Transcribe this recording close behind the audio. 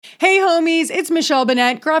Hey homies, it's Michelle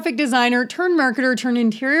Bennett, graphic designer turned marketer turned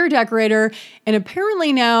interior decorator, and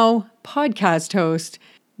apparently now podcast host.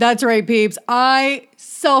 That's right, peeps. I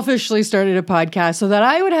selfishly started a podcast so that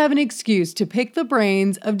I would have an excuse to pick the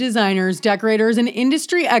brains of designers, decorators, and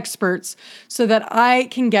industry experts so that I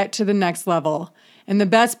can get to the next level. And the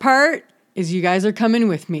best part is you guys are coming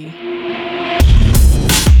with me.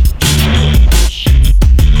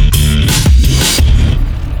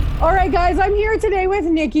 All right, guys, I'm here today with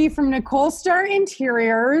Nikki from Nicole Star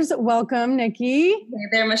Interiors. Welcome, Nikki. Hey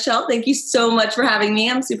there, Michelle. Thank you so much for having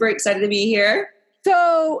me. I'm super excited to be here.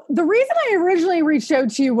 So the reason I originally reached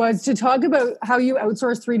out to you was to talk about how you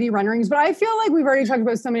outsource 3D renderings, but I feel like we've already talked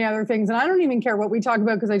about so many other things, and I don't even care what we talk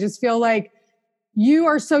about because I just feel like you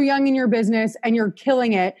are so young in your business and you're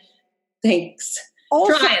killing it. Thanks.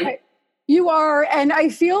 Also, Trying. You are, and I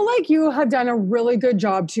feel like you have done a really good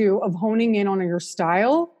job too of honing in on your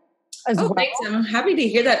style as well. Thanks. I'm happy to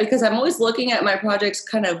hear that because I'm always looking at my projects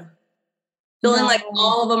kind of feeling like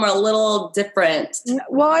all of them are a little different.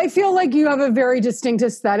 Well, I feel like you have a very distinct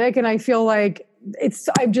aesthetic, and I feel like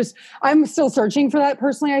I'm still searching for that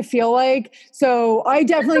personally. I feel like, so I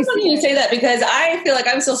definitely It's funny you say that because I feel like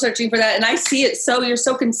I'm still searching for that, and I see it. So you're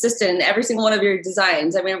so consistent in every single one of your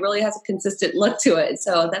designs. I mean, it really has a consistent look to it.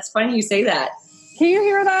 So that's funny you say that. Can you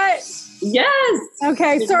hear that? Yes.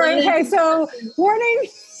 Okay. Sorry. Okay. So warning.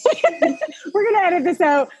 We're going to edit this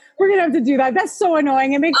out. We're going to have to do that. That's so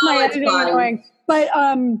annoying. It makes my editing annoying. But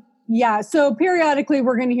yeah, so periodically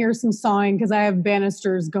we're going to hear some sawing because I have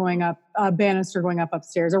banister going up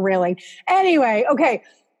upstairs, a railing. Anyway, okay.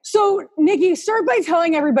 So Nikki, start by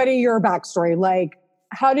telling everybody your backstory. Like,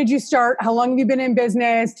 how did you start? How long have you been in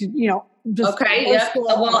business? Okay. Yeah.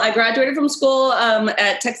 Well, I graduated from school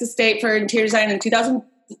at Texas State for interior design in 2009.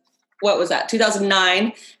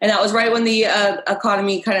 And that was right when the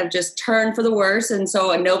economy kind of just turned for the worse. And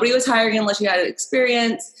so nobody was hiring unless you had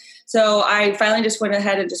experience. So I finally just went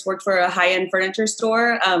ahead and just worked for a high-end furniture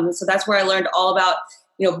store. So that's where I learned all about,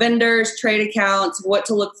 vendors, trade accounts, what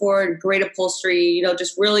to look for, great upholstery,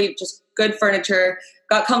 just really just good furniture.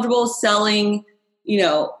 Got comfortable selling,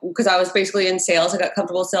 because I was basically in sales. I got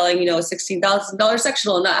comfortable selling, a $16,000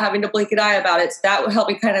 sectional and not having to blink an eye about it. So that would help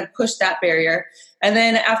me kind of push that barrier. And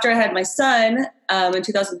then after I had my son in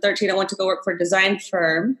 2013, I went to go work for a design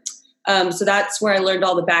firm. So that's where I learned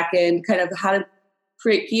all the back end, kind of how to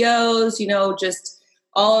create POs, just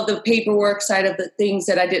all of the paperwork side of the things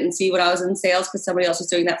that I didn't see when I was in sales because somebody else was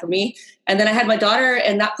doing that for me. And then I had my daughter,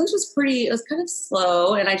 and that place was it was kind of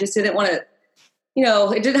slow, and I just didn't want to,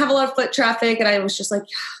 it didn't have a lot of foot traffic, and I was just like,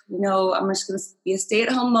 I'm just going to be a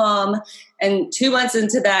stay-at-home mom. And 2 months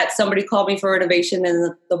into that, somebody called me for renovation,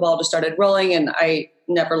 and the ball just started rolling, and I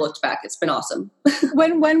never looked back. It's been awesome.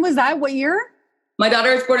 When was that? What year? My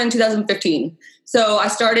daughter was born in 2015. So I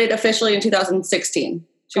started officially in 2016.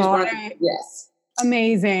 She was born. Yes.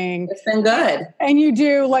 Amazing. It's been good. And you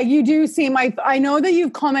do seem like, I know that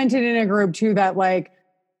you've commented in a group too, that like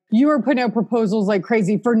you were putting out proposals like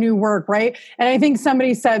crazy for new work, right? And I think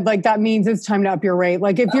somebody said like, that means it's time to up your rate.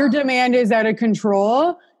 Like if your demand is out of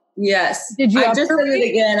control. Yes. Did you? I just did it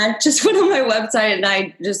again. I just went on my website and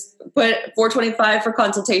I just put $425 for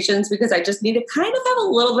consultations because I just need to kind of have a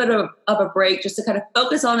little bit of a break just to kind of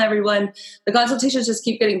focus on everyone. The consultations just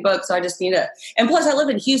keep getting booked. So I just need and plus I live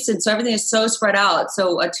in Houston, so everything is so spread out.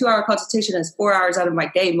 So a 2-hour consultation is 4 hours out of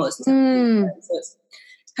my day most of the time. So it's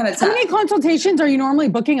kind of tough. How many consultations are you normally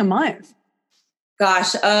booking a month?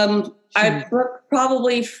 Gosh, I book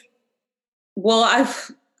probably,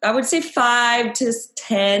 I would say 5 to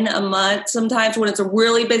 10 a month. Sometimes when it's a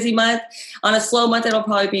really busy month. On a slow month, it'll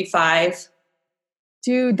probably be 5.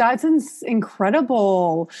 Dude, that's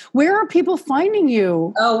incredible. Where are people finding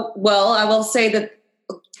you? Oh, well, I will say that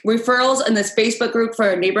referrals in this Facebook group for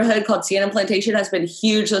a neighborhood called Sienna Plantation has been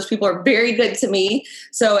huge. Those people are very good to me.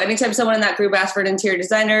 So anytime someone in that group asks for an interior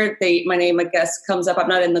designer, my name, I guess, comes up. I'm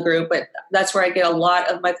not in the group, but that's where I get a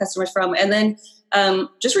lot of my customers from. And then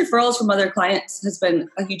just referrals from other clients has been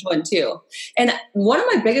a huge one too. And one of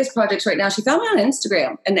my biggest projects right now, she found me on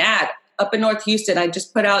Instagram, an ad up in North Houston. I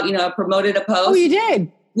just put out, I promoted a post. Oh, you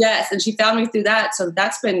did? Yes. And she found me through that. So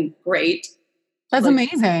that's been great. That's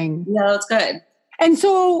amazing. Yeah, that's good. And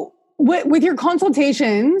so with your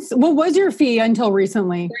consultations, what was your fee until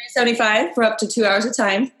recently? $375 for up to 2 hours a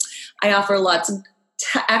time. I offer lots of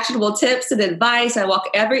actionable tips and advice. I walk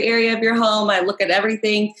every area of your home. I look at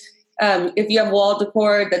everything. If you have wall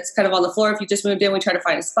decor that's kind of on the floor, if you just moved in, we try to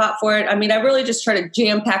find a spot for it. I mean, I really just try to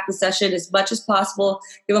jam pack the session as much as possible,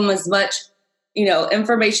 give them as much,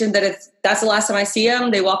 information that if that's the last time I see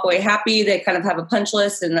them, they walk away happy. They kind of have a punch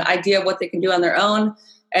list and an idea of what they can do on their own.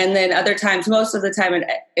 And then other times, most of the time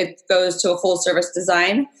it goes to a full service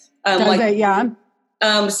design. Does it? Yeah.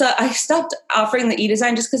 So I stopped offering the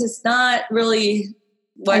e-design just because it's not really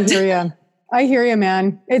what I hear you,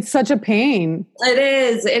 man. It's such a pain. It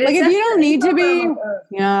is. It like is. If you don't need to be,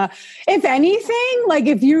 yeah. If anything, like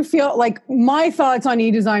if you feel like my thoughts on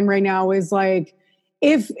e-design right now is like,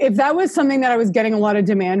 if that was something that I was getting a lot of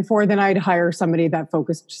demand for, then I'd hire somebody that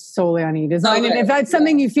focused solely on e-design. Okay. And if that's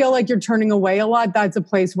something you feel like you're turning away a lot, that's a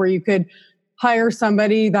place where you could hire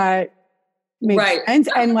somebody that makes sense.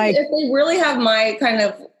 And like, if they really have my kind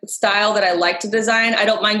of style that I like to design, I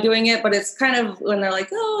don't mind doing it. But it's kind of when they're like,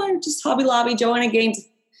 "Oh, I'm just Hobby Lobby, Joanna Gaines."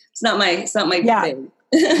 It's not my thing.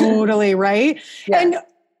 Totally right. Yeah. And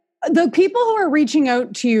the people who are reaching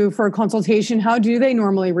out to you for a consultation, how do they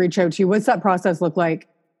normally reach out to you? What's that process look like?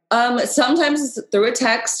 Sometimes it's through a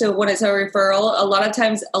text. So when it's a referral, a lot of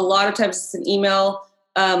times it's an email.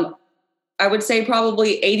 I would say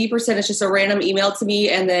probably 80% is just a random email to me.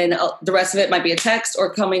 And then the rest of it might be a text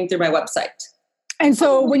or coming through my website. And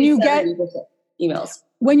so when you get emails,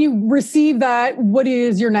 when you receive that, what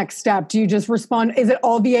is your next step? Do you just respond? Is it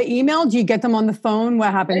all via email? Do you get them on the phone?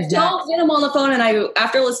 What happens next? I don't get them on the phone. And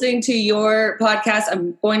after listening to your podcast,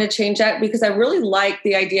 I'm going to change that because I really like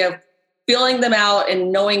the idea of feeling them out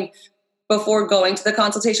and knowing before going to the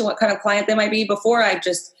consultation what kind of client they might be, before I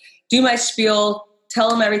just do my spiel, tell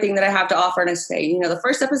them everything that I have to offer. And I say, the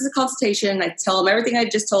first step is the consultation. I tell them everything I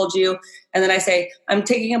just told you. And then I say, I'm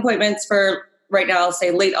taking appointments for right now, I'll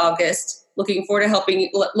say late August, looking forward to helping you.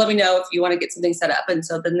 Let me know if you want to get something set up. And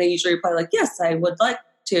so then they usually reply like, yes, I would like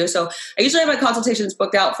to. So I usually have my consultations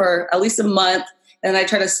booked out for at least a month. And I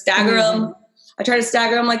try to stagger them. I try to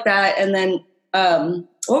stagger them like that. And then,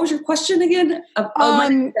 what was your question again?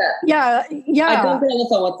 Yeah. I don't get on the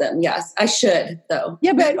phone with them. Yes, I should though.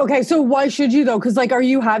 Yeah, but okay. So why should you though? Because like, are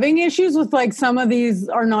you having issues with like some of these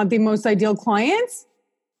are not the most ideal clients?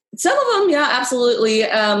 Some of them, yeah, absolutely.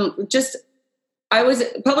 I was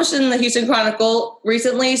published in the Houston Chronicle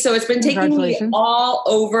recently, so it's been taking me all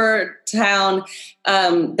over town,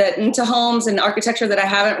 that into homes and architecture that I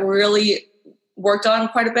haven't really worked on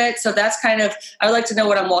quite a bit. So that's kind of, I would like to know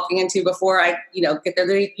what I'm walking into before I, get there.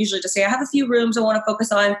 They usually just say, I have a few rooms I want to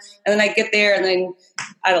focus on. And then I get there and then,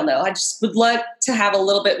 I don't know, I just would like to have a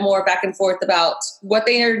little bit more back and forth about what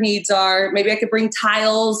their needs are. Maybe I could bring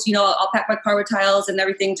tiles, I'll pack my car with tiles and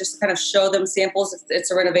everything, just to kind of show them samples if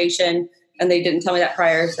it's a renovation. And they didn't tell me that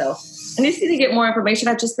prior. So I just need to get more information.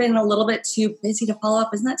 I've just been a little bit too busy to follow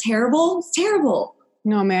up. Isn't that terrible? It's terrible.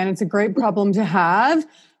 No, man, it's a great problem to have.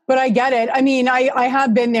 But I get it. I mean, I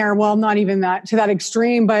have been there. Well, not even that to that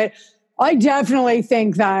extreme, but I definitely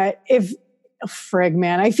think that frig,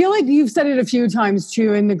 man, I feel like you've said it a few times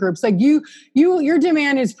too in the groups. Like your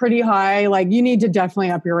demand is pretty high. Like you need to definitely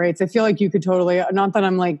up your rates. I feel like you could totally, not that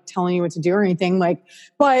I'm like telling you what to do or anything,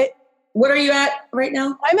 but what are you at right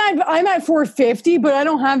now? I'm at 450, but I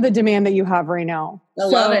don't have the demand that you have right now. I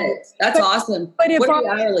love it. That's awesome. But what are you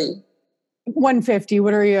hourly? 150.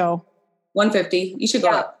 What are you? 150. You should go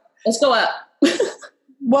up. Let's go up.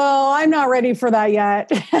 Well, I'm not ready for that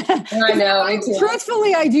yet. I know. Me too.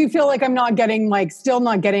 Truthfully, I do feel like I'm not getting still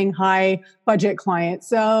not getting high budget clients.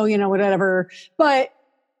 So, whatever. But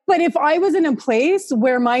if I was in a place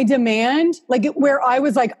where my demand, where I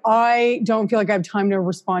was like, I don't feel like I have time to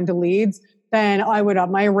respond to leads, then I would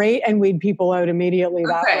up my rate and weed people out immediately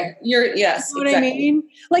that way. Yes. You know what I mean?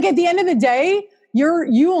 Like at the end of the day,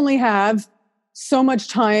 you only have so much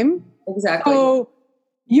time. Exactly. So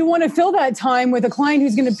you want to fill that time with a client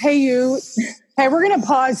who's going to pay you. Hey, we're going to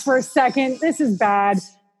pause for a second. This is bad.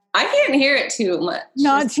 I can't hear it too much.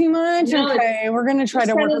 Not too much? Okay. We're going to try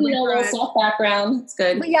to work on a little soft background. It's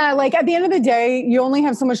good. But yeah, at the end of the day, you only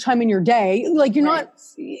have so much time in your day.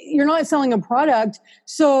 You're not selling a product.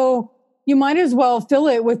 So you might as well fill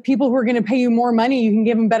it with people who are going to pay you more money. You can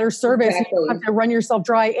give them better service. Exactly. You don't have to run yourself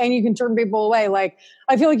dry and you can turn people away.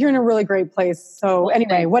 I feel like you're in a really great place. So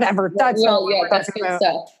anyway, whatever. That's good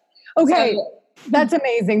stuff. Okay. That's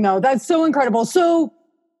amazing though. That's so incredible. So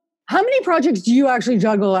how many projects do you actually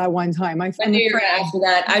juggle at one time? I knew you were going to ask me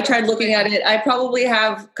that. I tried looking at it. I probably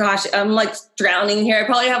have, I'm drowning here. I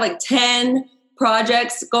probably have 10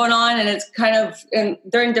 projects going on, and it's kind of, and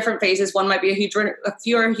they're in different phases. One might be a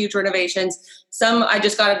few are huge renovations. Some I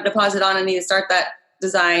just got a deposit on and need to start that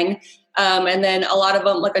design. And then a lot of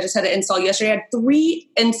them, I just had an install yesterday. I had 3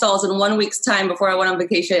 installs in 1 week's time before I went on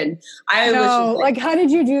vacation. How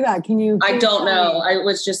did you do that? I don't know. I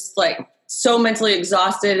was just so mentally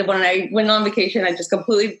exhausted. When I went on vacation, I just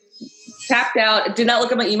completely tapped out. Did not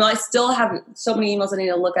look at my email. I still have so many emails I need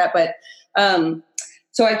to look at, but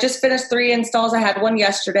So I just finished 3 installs. I had one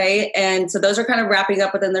yesterday. And so those are kind of wrapping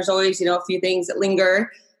up, but then there's always, you know, a few things that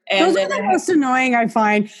linger. And those are the most annoying, I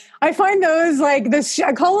find. I find those like this.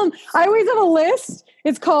 I call them, I always have a list.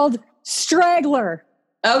 It's called straggler.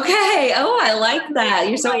 Okay. Oh, I like that.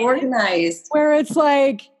 You're so organized. Where it's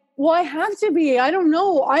like, well, I have to be. I don't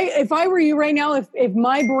know. If I were you right now, if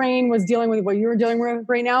my brain was dealing with what you're dealing with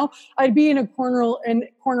right now, I'd be in a corner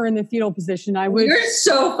in the fetal position. I would. You're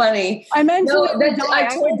so funny. I mentally would die.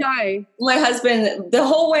 I would die. My husband, the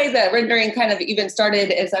whole way that rendering kind of even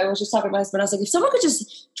started is I was just talking to my husband. I was like, if someone could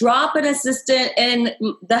just drop an assistant in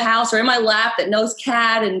the house or in my lap that knows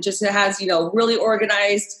CAD and just has, you know, really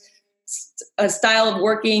organized a style of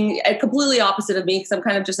working, completely opposite of me, because I'm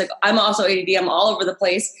kind of just like, I'm also ADD, I'm all over the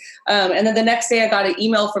place. And then the next day I got an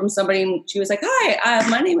email from somebody and she was like, hi,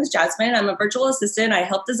 my name is Jasmine. I'm a virtual assistant. I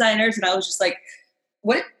help designers. And I was just like,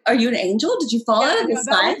 what, are you an angel? Did you fall out of the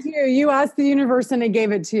sky? You asked the universe and it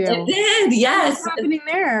gave it to you. It did, yes. What's happening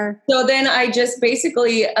there? So then I just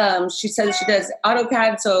basically, she said she does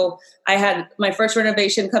AutoCAD. So I had my first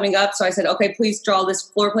renovation coming up. So I said, okay, please draw this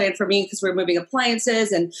floor plan for me because we're moving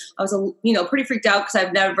appliances. And I was, you know, pretty freaked out because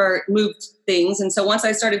I've never moved things. And so once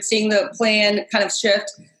I started seeing the plan kind of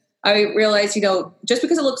shift, I realized, you know, just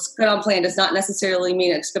because it looks good on plan does not necessarily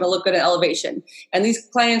mean it's going to look good at elevation. And these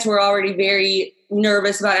clients were already very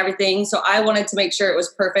nervous about everything. So I wanted to make sure it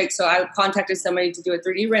was perfect. So I contacted somebody to do a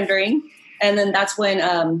 3D rendering. And then that's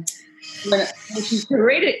when she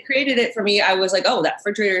created it for me, I was like, oh, that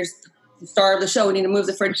refrigerator's the star of the show. We need to move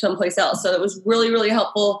the fridge someplace else. So it was really, really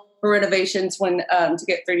helpful for renovations when to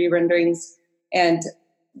get 3D renderings. And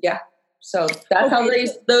yeah. So that's how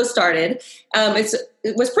those started.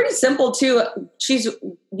 It was pretty simple too.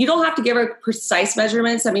 You don't have to give her precise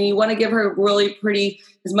measurements. I mean, you want to give her really pretty,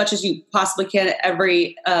 as much as you possibly can at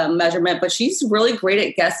every measurement, but she's really great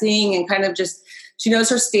at guessing and kind of just, she knows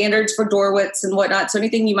her standards for door widths and whatnot. So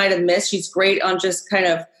anything you might have missed, she's great on just kind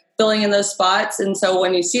of filling in those spots. And so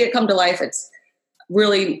when you see it come to life, it's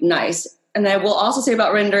really nice. And I will also say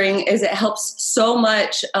about rendering is it helps so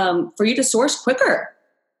much for you to source quicker.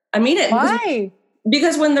 I mean it. Why?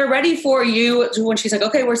 Because when they're ready for you, when she's like,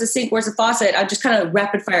 okay, where's the sink? Where's the faucet? I just kind of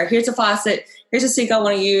rapid fire. Here's a faucet. Here's a sink I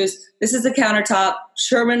want to use. This is the countertop.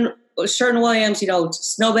 Sherwin-Williams, you know,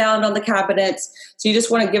 snowbound on the cabinets. So you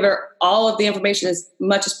just want to give her all of the information as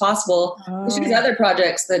much as possible. Oh. She has other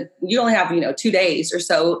projects that you only have, 2 days or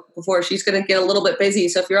so before she's going to get a little bit busy.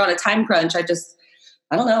 So if you're on a time crunch, I just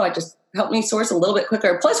help me source a little bit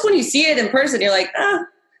quicker. Plus when you see it in person, you're like,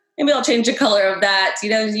 maybe I'll change the color of that.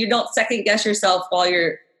 You don't second guess yourself while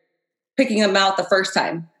you're picking them out the first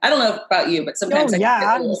time. I don't know about you, but sometimes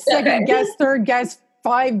second guess, third guess,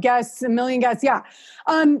 5 guess, a million guess. Yeah.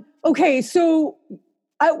 Okay. So,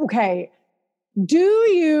 are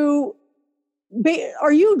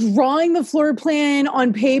you drawing the floor plan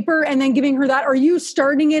on paper and then giving her that? Are you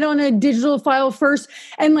starting it on a digital file first?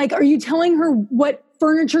 And are you telling her what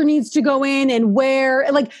furniture needs to go in and where?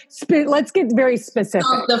 Let's get very specific.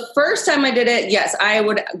 The first time I did it, yes, I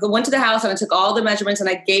went to the house and I took all the measurements and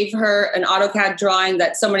I gave her an AutoCAD drawing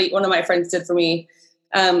that one of my friends did for me.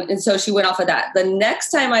 And so she went off of that. The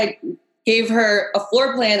next time I gave her a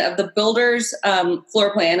floor plan of the builder's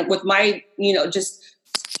floor plan with my, just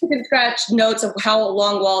scratch notes of how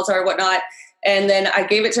long walls are and whatnot. And then I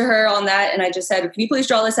gave it to her on that. And I just said, can you please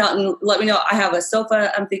draw this out and let me know? I have a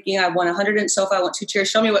sofa. I'm thinking I want a 100-inch sofa. I want 2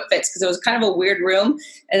 chairs. Show me what fits. Because it was kind of a weird room.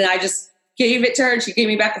 And I just gave it to her and she gave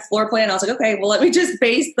me back a floor plan. I was like, okay, well, let me just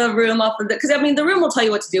base the room off of it. Because the room will tell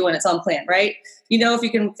you what to do when it's on plan, right? If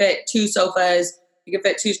you can fit 2 sofas, you can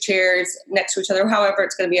fit 2 chairs next to each other, however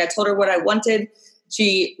it's going to be. I told her what I wanted.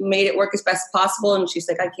 She made it work as best as possible. And she's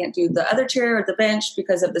like, I can't do the other chair or the bench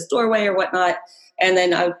because of this doorway or whatnot. And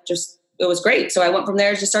then it was great. So I went from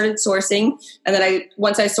there, just started sourcing. And then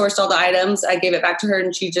once I sourced all the items, I gave it back to her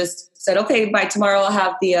and she just said, okay, by tomorrow I'll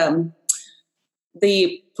have the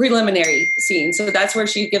preliminary scene. So that's where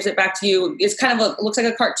she gives it back to you. It's kind of looks like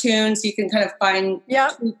a cartoon. So you can kind of find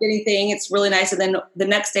anything. It's really nice. And then the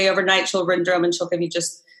next day overnight, she'll render them and she'll give you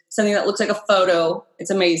just something that looks like a photo. It's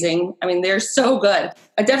amazing. They're so good.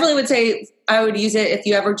 I definitely would say I would use it if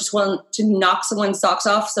you ever just want to knock someone's socks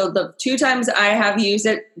off. So the 2 times I have used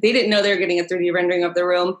it, they didn't know they were getting a 3D rendering of the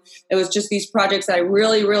room. It was just these projects that I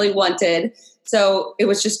really, really wanted. So it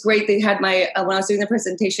was just great. They had when I was doing the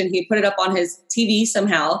presentation, he put it up on his TV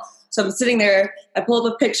somehow. So I'm sitting there, I pull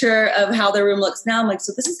up a picture of how the room looks now. I'm like,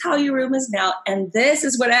 so this is how your room is now. And this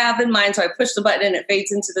is what I have in mind. So I push the button and it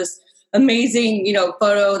fades into this amazing,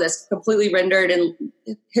 photo that's completely rendered. And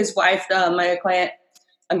his wife, my client,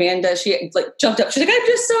 Amanda, she like jumped up. She's like, I'm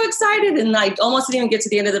just so excited. And I almost didn't even get to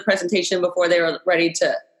the end of the presentation before they were ready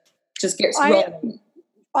to just get rolling.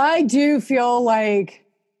 I do feel like,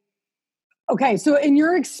 okay, so in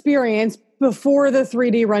your experience before the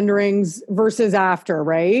 3D renderings versus after,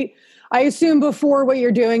 right? I assume before what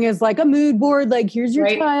you're doing is like a mood board, like here's your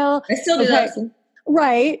tile. I still do that.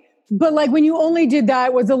 Right. But like when you only did that,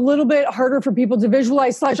 it was a little bit harder for people to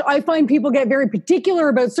visualize. I find people get very particular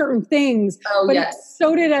about certain things. Oh, but yes.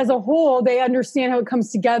 So did as a whole, they understand how it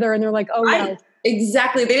comes together and they're like, oh, yeah.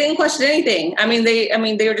 Exactly. They didn't question anything. I mean,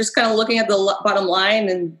 they were just kind of looking at the bottom line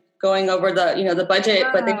and going over the budget,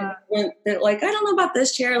 but they're like, I don't know about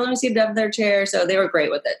this chair. Let me see their chair. So they were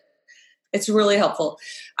great with it. It's really helpful.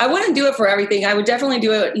 I wouldn't do it for everything. I would definitely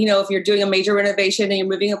do it, if you're doing a major renovation and you're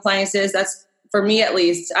moving appliances. That's, for me at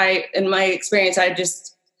least, in my experience, I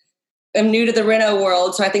just am new to the reno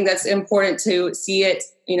world. So I think that's important to see it,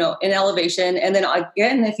 in elevation. And then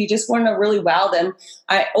again, if you just want to really wow them,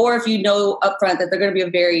 or if you know upfront that they're going to be a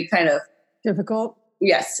very kind of difficult.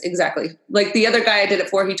 Yes, exactly. Like the other guy I did it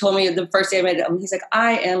for, he told me the first day I met him, he's like,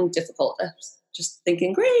 I am difficult. I was just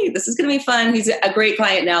thinking, great, this is going to be fun. He's a great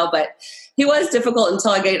client now, but he was difficult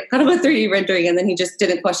until I got him a 3D rendering, and then he just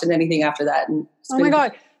didn't question anything after that. And oh my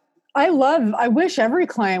God. I wish every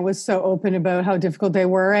client was so open about how difficult they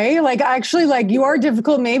were, eh? Like actually, like you are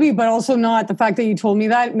difficult maybe, but also not. The fact that you told me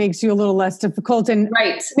that makes you a little less difficult and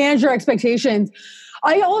manage your expectations.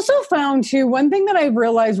 I also found too, one thing that I've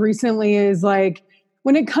realized recently is like,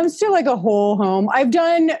 when it comes to like a whole home, I've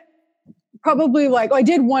done probably I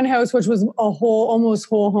did one house, which was almost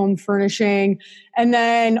whole home furnishing. And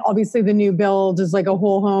then obviously the new build is like a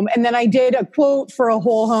whole home. And then I did a quote for a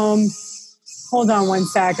whole home. Hold on one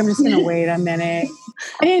sec. I'm just going to wait a minute.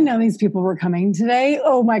 I didn't know these people were coming today.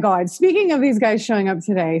 Oh my God. Speaking of these guys showing up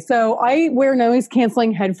today. So I wear noise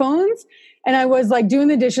canceling headphones, and I was like doing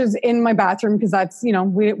the dishes in my bathroom because that's,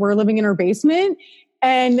 we're living in our basement.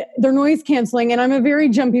 And they're noise canceling. And I'm a very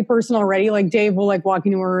jumpy person already. Like Dave will walk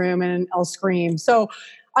into a room and I'll scream. So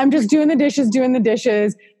I'm just doing the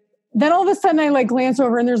dishes. Then all of a sudden I glance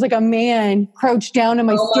over and there's a man crouched down in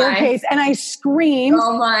my staircase, and I screamed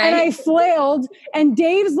and I flailed, and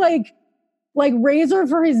Dave's razor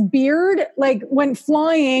for his beard went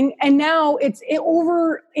flying, and now it's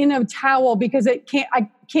over in a towel because I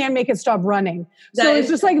can't make it stop running. So it's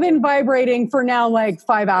just been vibrating for now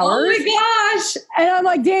 5 hours. Oh my gosh. And I'm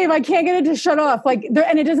like, Dave, I can't get it to shut off. And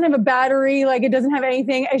it doesn't have a battery, it doesn't have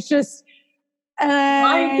anything. It's just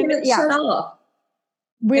why did it shut off?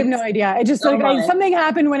 We have no idea. It just something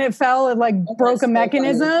happened when it fell. It broke a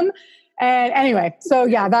mechanism. And anyway, so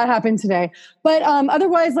yeah, that happened today. But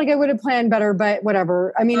otherwise, I would have planned better, but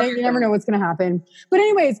whatever. I mean, you never know what's going to happen. But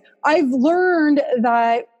anyways, I've learned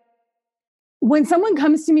that when someone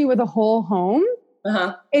comes to me with a whole home,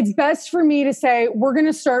 it's best for me to say, we're going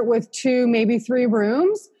to start with 2, maybe 3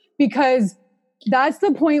 rooms, because that's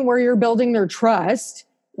the point where you're building their trust.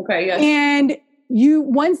 Okay, yes. And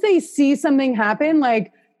once they see something happen,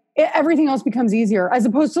 everything else becomes easier, as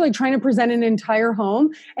opposed to trying to present an entire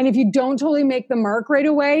home. And if you don't totally make the mark right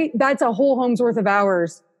away, that's a whole home's worth of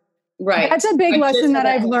hours. Right. That's a big lesson that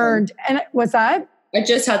I've learned. And what's that? I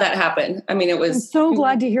just had that happen. I mean, it was. I'm so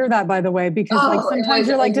glad to hear that, by the way, because sometimes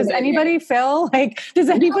you're does anybody fail? Does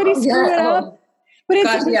anybody screw it up? But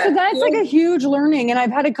so that's a huge learning. And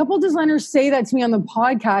I've had a couple designers say that to me on the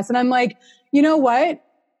podcast. And I'm like, you know what?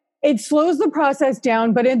 It slows the process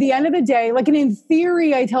down, but at the end of the day, and in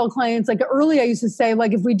theory, I tell clients, early I used to say,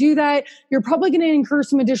 if we do that, you're probably going to incur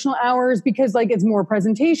some additional hours because it's more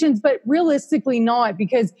presentations, but realistically not,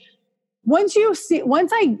 because once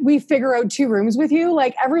we figure out 2 rooms with you,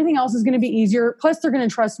 everything else is going to be easier. Plus they're going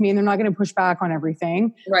to trust me and they're not going to push back on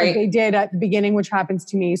everything like they did at the beginning, which happens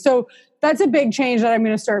to me. So that's a big change that I'm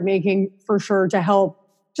going to start making for sure to help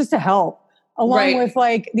along with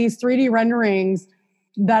these 3D renderings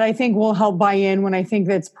that I think will help buy in when I think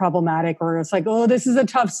that's problematic, or it's this is a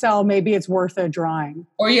tough sell. Maybe it's worth a drawing.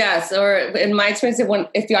 Or in my experience,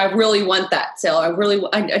 if I really want that sale,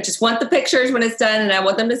 I just want the pictures when it's done, and I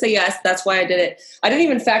want them to say yes. That's why I did it. I didn't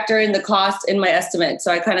even factor in the cost in my estimate,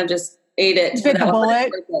 so I kind of just ate it. Bit the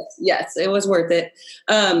bullet. Yes, it was worth it.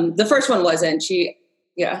 The first one wasn't.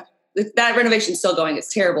 That renovation's still going.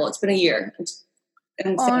 It's terrible. It's been a year.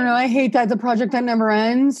 Oh no, I hate that. The project that never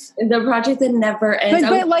ends. The project that never ends.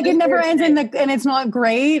 But it never ends, and it's not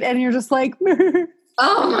great, and you're just like,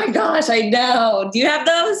 oh my gosh, I know. Do you have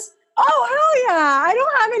those? Oh hell yeah! I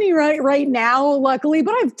don't have any right now, luckily,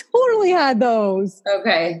 but I've totally had those.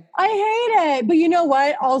 Okay. I hate it, but you know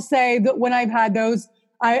what? I'll say that when I've had those,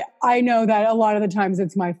 I know that a lot of the times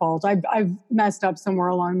it's my fault. I've messed up somewhere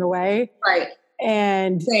along the way. Right.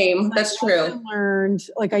 And same, that's true. Learned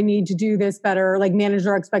like I need to do this better, like manage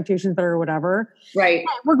our expectations better or whatever. Right.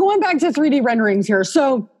 We're going back to 3D renderings here.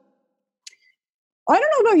 So I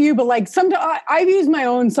don't know about you, but like I've used my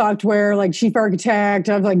own software, like Chief Architect.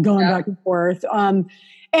 I've like gone back and forth. And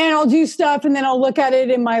I'll do stuff and then I'll look at it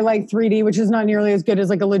in my like 3D, which is not nearly as good as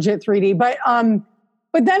like a legit 3D. But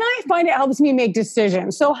then I find it helps me make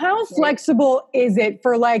decisions. So how flexible is it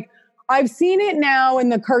for like, I've seen it now in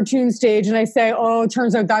the cartoon stage and I say, oh, it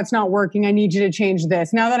turns out that's not working. I need you to change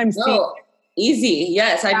this. Now that I'm seeing it. Easy.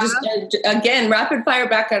 Yes. I just, again, rapid fire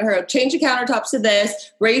back at her, change the countertops to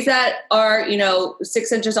this, raise that R,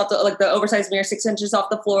 6 inches off the oversized mirror, 6 inches off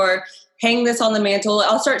the floor, hang this on the mantle.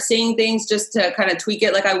 I'll start seeing things just to kind of tweak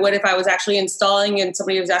it like I would if I was actually installing and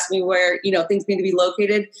somebody was asking me where, things need to be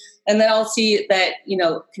located. And then I'll see that,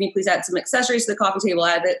 can you please add some accessories to the coffee table,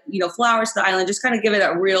 add flowers to the island, just kind of give it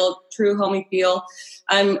a real, true homey feel.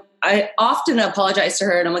 I often apologize to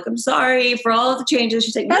her and I'm like, I'm sorry for all of the changes.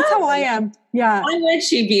 She's like, that's how I am. Yeah. Why would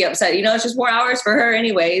she be upset? It's just more hours for her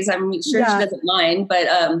anyways. I'm sure she doesn't mind, but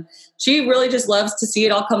she really just loves to see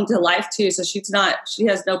it all come to life too. So she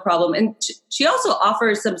has no problem. And she also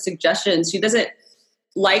offers some suggestions. She doesn't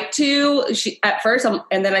like to, at first,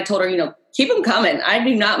 and then I told her, keep them coming. I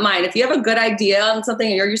do not mind. If you have a good idea on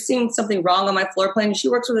something or you're seeing something wrong on my floor plan, she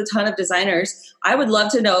works with a ton of designers. I would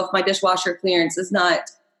love to know if my dishwasher clearance is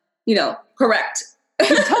not, correct.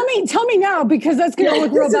 Tell me now, because that's going to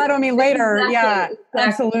look real bad on me later. Exactly, yeah,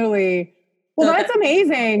 absolutely. Well, that's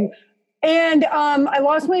amazing. And I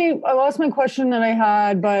lost my question that I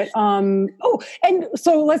had, but and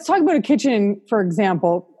so let's talk about a kitchen, for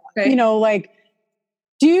example. Okay.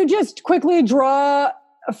 Do you just quickly draw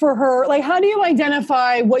for her? Like, how do you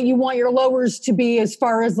identify what you want your lowers to be as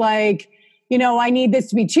far as like, I need this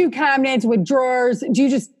to be 2 cabinets with drawers. Do you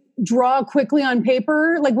just draw quickly on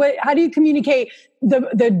paper? Like how do you communicate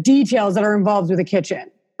the details that are involved with a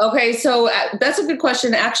kitchen? Okay, so that's a good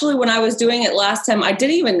question. Actually, when I was doing it last time, I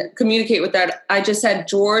didn't even communicate with that. I just had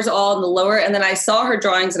drawers all in the lower, and then I saw her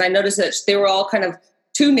drawings and I noticed that they were all kind of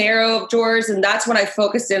too narrow of drawers, and that's when I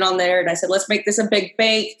focused in on there and I said, let's make this a big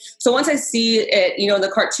bank. So once I see it, in the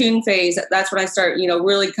cartoon phase, that's when I start,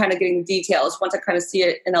 really kind of getting the details once I kind of see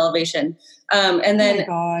it in elevation. And then,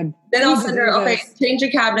 then I'll send her, okay, change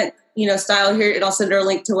your cabinet, style here, and I'll send her a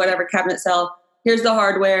link to whatever cabinet style. Here's the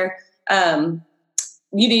hardware.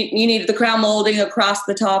 You need the crown molding across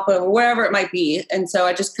the top of wherever it might be. And so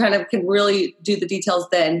I just kind of can really do the details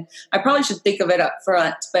then. I probably should think of it up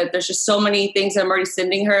front, but there's just so many things I'm already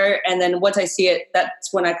sending her. And then once I see it,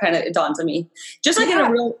 that's when it dawns on me. Just like in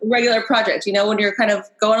a real regular project, when you're kind of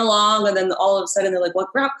going along and then all of a sudden they're like,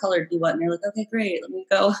 what grout color do you want? And you're like, okay, great. Let me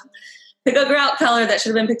go pick a grout color that should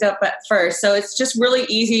have been picked up at first. So it's just really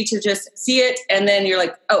easy to just see it. And then you're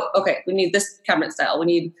like, oh, okay, we need this cabinet style. We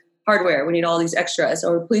need hardware. We need all these extras,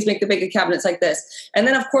 or please make the bigger cabinets like this. And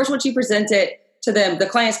then of course, once you present it to them, the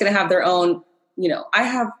client's going to have their own, I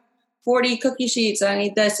have 40 cookie sheets. I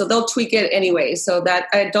need this. So they'll tweak it anyway. So that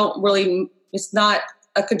it's not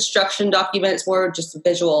a construction document. It's more just a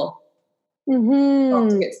visual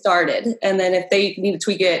to get started. And then if they need to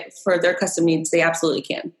tweak it for their custom needs, they absolutely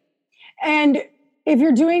can. And if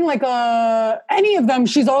you're doing like any of them,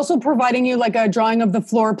 she's also providing you like a drawing of the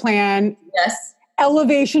floor plan. Yes.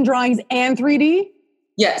 Elevation drawings and 3D?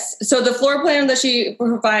 Yes. So the floor plan that she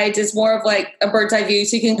provides is more of like a bird's eye view.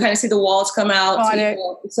 So you can kind of see the walls come out.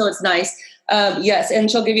 So it's nice. Yes.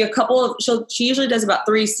 And she'll give you she usually does about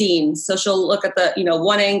 3 scenes. So she'll look at the,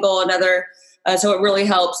 one angle, another. So it really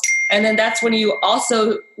helps. And then that's when you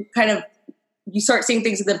also you start seeing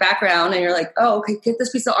things in the background and you're like, oh, okay, get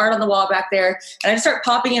this piece of art on the wall back there. And I just start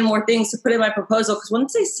popping in more things to put in my proposal. Because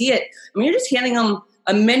once they see it, you're just handing them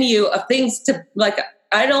a menu of things to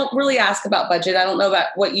I don't really ask about budget. I don't know about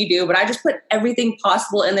what you do, but I just put everything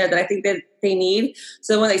possible in there that I think that they need.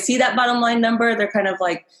 So when they see that bottom line number, they're kind of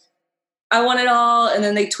like, I want it all. And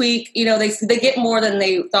then they tweak, they get more than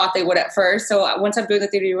they thought they would at first. So once I'm doing the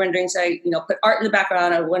 3D renderings, I, put art in the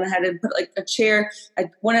background. I went ahead and put like a chair. I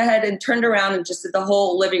went ahead and turned around and just did the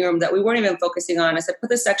whole living room that we weren't even focusing on. I said, put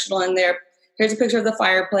the sectional in there. Here's a picture of the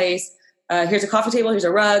fireplace. Here's a coffee table. Here's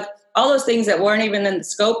a rug. All those things that weren't even in the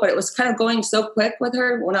scope, but it was kind of going so quick with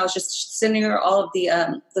her when I was just sending her all of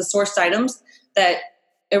the sourced items that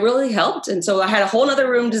it really helped. And so I had a whole other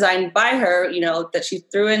room designed by her, that she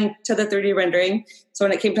threw into the 3D rendering. So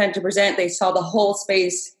when it came time to present, they saw the whole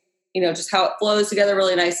space, just how it flows together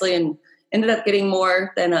really nicely, and ended up getting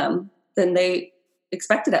more than they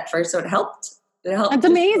expected at first. So it helped. That's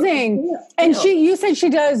amazing. And you said she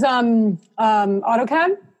does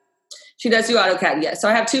AutoCAD? She does do AutoCAD, yes. So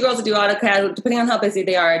I have 2 girls that do AutoCAD. Depending on how busy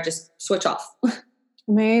they are, I just switch off.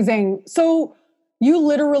 Amazing. So you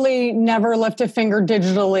literally never lift a finger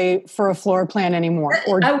digitally for a floor plan anymore?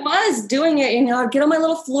 Or I was doing it, I'd get on my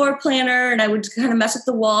little floor planner and I would kind of mess with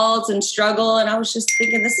the walls and struggle. And I was just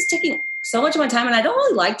thinking, this is taking so much of my time and I don't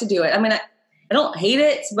really like to do it. I mean, I don't hate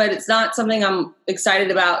it, but it's not something I'm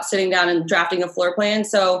excited about sitting down and drafting a floor plan.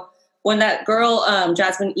 So when that girl,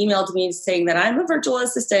 Jasmine, emailed me saying that I'm a virtual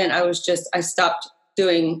assistant, I stopped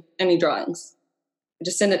doing any drawings. I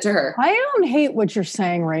just send it to her. I don't hate what you're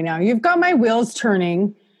saying right now. You've got my wheels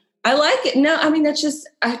turning. I like it. No, I mean, I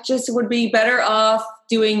just would be better off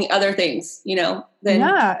doing other things, than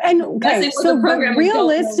yeah. And okay, so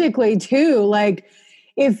realistically too, like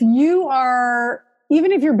if you are,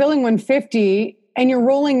 even if you're billing 150 and you're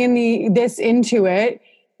rolling in this into it,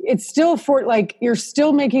 it's still you're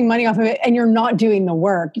still making money off of it and you're not doing the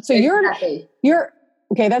work. So exactly. you're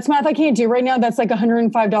okay. That's math I can't do right now. That's like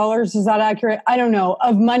 $105. Is that accurate? I don't know,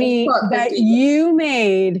 of money that you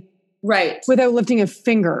made right without lifting a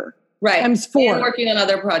finger. Right. Times 4. And working on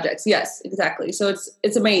other projects. Yes, exactly. So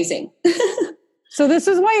it's amazing. So this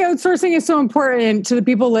is why outsourcing is so important to the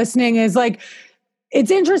people listening is like, it's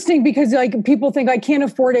interesting because like people think I can't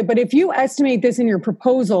afford it. But if you estimate this in your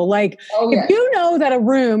proposal, like if you know that a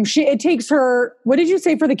room, it takes her, what did you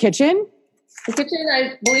say for the kitchen? The kitchen,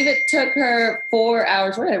 I believe it took her 4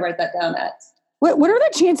 hours. Where did I write that down at? What are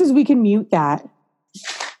the chances we can mute that?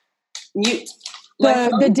 Mute?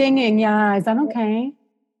 The dinging. Yeah. Is that okay?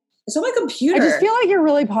 It's on my computer. I just feel like you're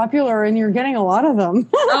really popular and you're getting a lot of them.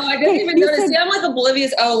 Oh, I didn't even notice. See, I'm like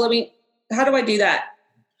oblivious. Oh, how do I do that?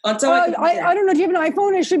 I don't know. Do you have an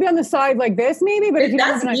iPhone? It should be on the side like this, maybe. But if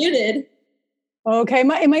that's muted. Okay,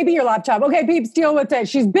 it might be your laptop. Okay, peeps, deal with it.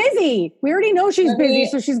 She's busy. We already know she's busy,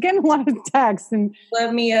 so she's getting a lot of texts. And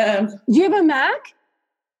let me. Do you have a Mac?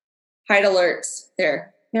 Hide alerts.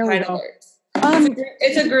 There we go. Alerts.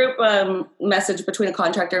 It's a group message between a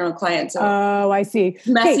contractor and a client. So I see.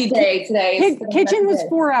 Messy day today. Kitchen was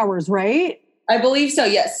 4 hours, right? I believe so.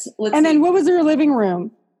 Yes. Then what was your living room?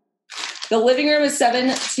 The living room is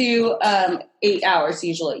 7 to 8 hours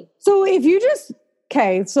usually. So if you just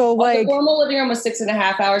so the normal living room was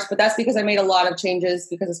 6.5 hours, but that's because I made a lot of changes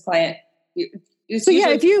because this client. So yeah,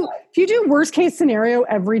 if you do worst case scenario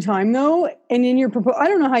every time though, and in your I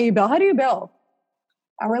don't know how you bill. How do you bill?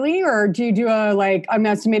 Hourly, or do you do I'm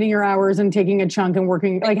estimating your hours and taking a chunk and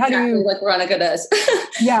working how do you like Veronica does?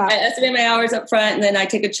 Yeah, I estimate my hours up front and then I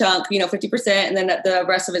take a chunk, 50%, and then the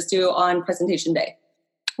rest of it's due on presentation day.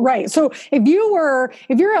 Right. So if you're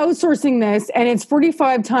outsourcing this and it's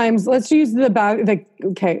 45 times, let's use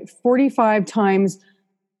 45 times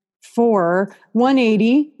 4,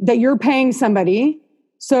 180 that you're paying somebody.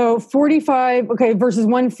 So 45, versus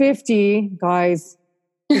 150, guys,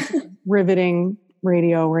 riveting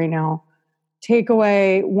radio right now. Take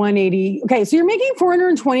away 180. Okay. So you're making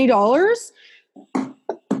 $420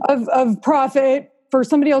 of profit for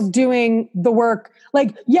somebody else doing the work.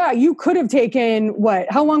 You could have taken what?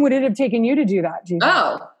 How long would it have taken you to do that?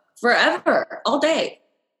 Forever, all day.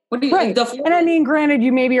 What do you? Right. And I mean, granted,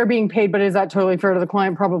 you maybe are being paid, but is that totally fair to the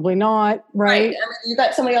client? Probably not, right? I mean, you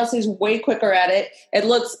got somebody else who's way quicker at it. It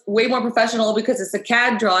looks way more professional because it's a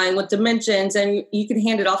CAD drawing with dimensions, and you can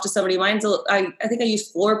hand it off to somebody. I think I use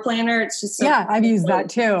Floor Planner. It's just I've used that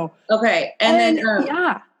too. Okay, and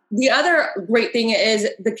then the other great thing is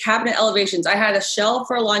the cabinet elevations. I had a shelf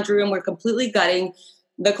for a laundry room. We're completely gutting.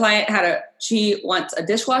 The client she wants a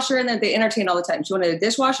dishwasher in there. They entertain all the time. She wanted a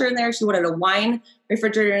dishwasher in there. She wanted a wine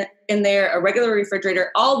refrigerator in there, a regular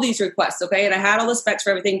refrigerator, all these requests. Okay. And I had all the specs for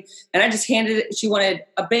everything. And I just handed it. She wanted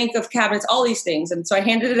a bank of cabinets, all these things. And so I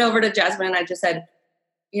handed it over to Jasmine and I just said,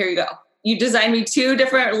 here you go. You designed me 2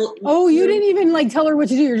 different. Oh, you didn't even tell her what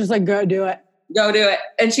to do. You're just like, go do it. Go do it.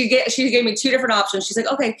 And she gave me 2 different options. She's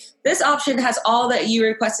like, okay, this option has all that you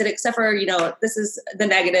requested, except for, this is the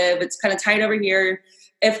negative. It's kind of tight over here.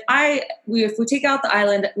 If we take out the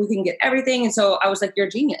island, we can get everything. And so I was like, you're a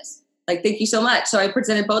genius. Thank you so much. So I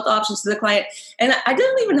presented both options to the client, and I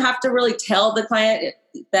didn't even have to really tell the client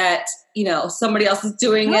that, somebody else is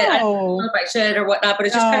doing it. I don't know if I should or whatnot, but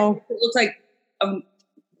it's just kind of, it looks like,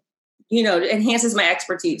 it enhances my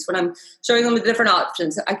expertise when I'm showing them the different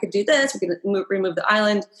options. I could do this. We can remove the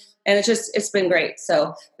island, and it's been great.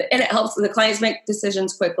 So, and it helps the clients make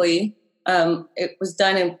decisions quickly. It was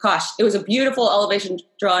done in, it was a beautiful elevation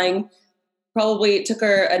drawing. Probably it took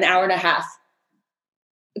her an hour and a half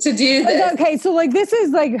to do this. Okay. So this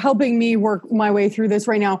is helping me work my way through this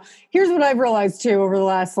right now. Here's what I've realized too, over the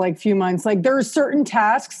last few months, there are certain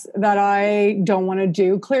tasks that I don't want to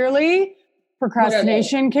do. Clearly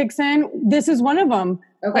procrastination kicks in. This is one of them.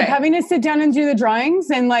 like having to sit down and do the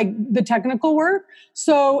drawings and like the technical work.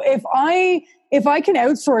 So if I can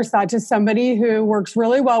outsource that to somebody who works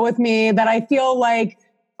really well with me, that I feel like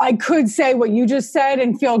I could say what you just said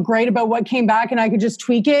and feel great about what came back, and I could just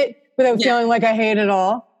tweak it without feeling like I hate it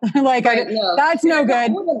all. Like that's no good. I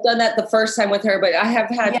wouldn't have done that the first time with her, but I have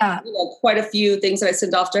had quite a few things that I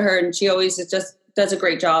sent off to her, and she always just does a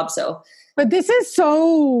great job. So, but this is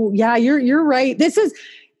you're right. This is,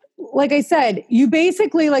 like I said, you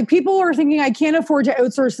basically, like, people are thinking I can't afford to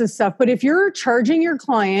outsource this stuff, but if you're charging your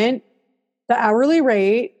client the hourly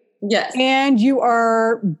rate, yes, and you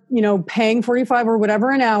are, paying 45 or whatever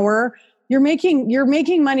an hour, you're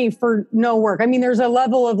making money for no work. I mean, there's a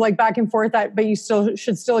level of like back and forth but you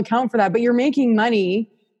should still account for that, but you're making money.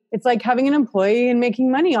 It's like having an employee and making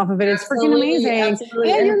money off of it. It's freaking amazing.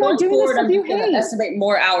 Absolutely. And you're not doing the stuff you hate. Estimate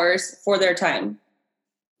more hours for their time.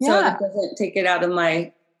 So it doesn't take it out of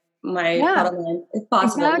my bottom line, if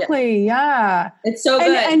possible. Exactly. Yeah. It's so good.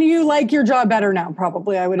 And you like your job better now,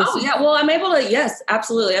 probably, I would assume. Oh, yeah. Well, I'm able to, yes,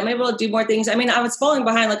 absolutely. I'm able to do more things. I mean, I was falling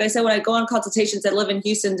behind. Like I said, when I go on consultations, I live in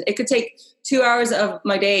Houston, it could take 2 hours of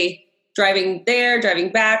my day driving there,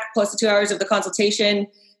 driving back, plus the 2 hours of the consultation.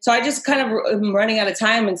 So I just kind of am running out of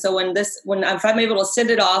time. And so if I'm able to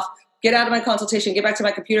send it off, get out of my consultation, get back to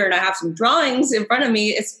my computer, and I have some drawings in front of me,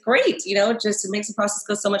 it's great. Just it makes the process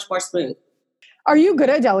go so much more smooth. Are you good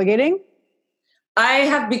at delegating? I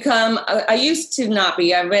have become, I used to not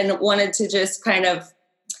be. I've wanted to just kind of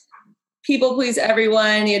people please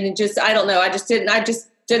everyone. And I don't know. I just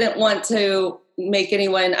didn't want to make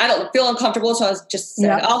anyone, I don't feel uncomfortable. So I was just said,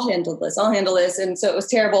 I'll handle this. And so it was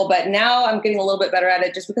terrible. But now I'm getting a little bit better at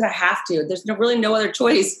it just because I have to. There's really no other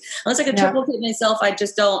choice. Unless I can triplicate myself,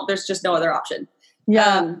 there's just no other option.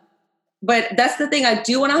 Yeah. But that's the thing. I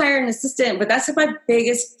do want to hire an assistant, but that's my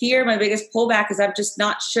biggest fear. My biggest pullback is I'm just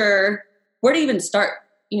not sure where to even start.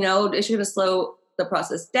 Is she going to slow the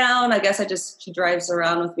process down? I guess she drives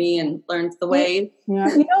around with me and learns the way. Yeah.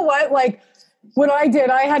 You know what? Like what I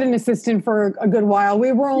did, I had an assistant for a good while.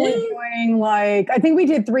 We were only doing I think we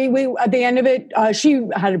did 3. At the end of it, she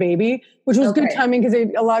had a baby, which was good timing because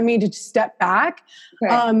it allowed me to step back.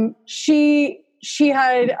 Okay. She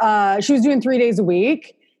was doing 3 days a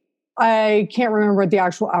week. I can't remember what the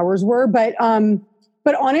actual hours were, but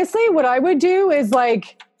honestly, what I would do is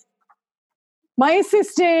my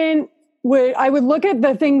assistant I would look at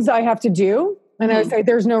the things I have to do, and I would say,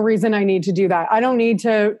 there's no reason I need to do that. I don't need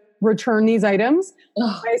to return these items.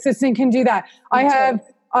 My assistant can do that. I have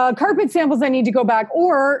carpet samples I need to go back.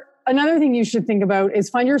 Or another thing you should think about is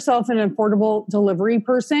find yourself an affordable delivery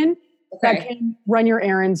person that can run your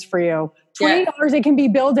errands for you. $20, it can be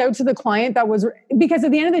billed out to the client. Because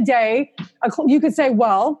at the end of the day, you could say,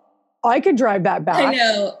 well, I could drive that back. I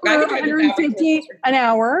know. For $150 an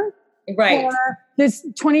hour. Right. Or this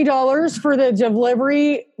 $20 for the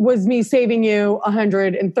delivery was me saving you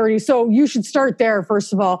 $130. So you should start there,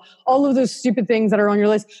 first of all of those stupid things that are on your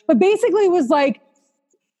list. But basically it was like,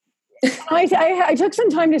 I took some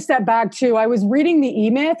time to step back too. I was reading the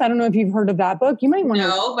E-Myth. I don't know if you've heard of that book. You might want to.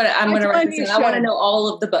 No, but I'm going to write this in. I want to know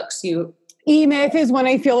all of the books E-Myth is when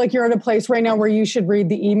I feel like you're at a place right now where you should read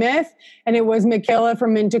the E-Myth. And it was Michaela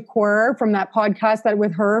from Minticor from that podcast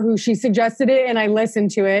with her, who she suggested it. And I listened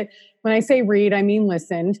to it. When I say read, I mean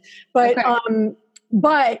listened. But,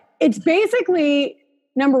 but it's basically,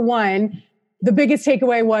 number one, the biggest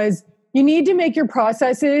takeaway was you need to make your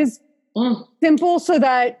processes simple so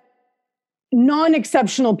that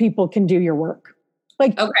non-exceptional people can do your work.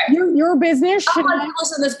 Your business should I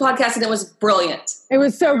listened to this podcast and it was brilliant. It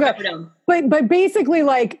was so good. But basically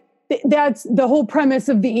that's the whole premise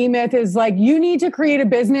of the E-Myth is you need to create a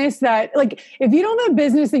business that if you don't have a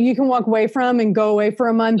business that you can walk away from and go away for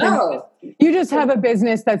a month, you just have a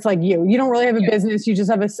business that's like you. You don't really have a business. You just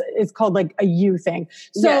have it's called a you thing.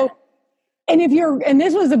 So, and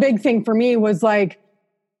this was a big thing for me was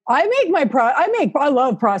I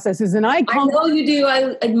love processes and I know you do.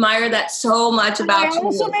 I admire that so much about you. I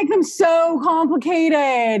also make them so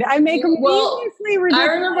complicated. I make them needlessly ridiculous.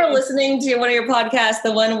 I remember listening to one of your podcasts,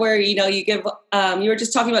 the one where, you give, you were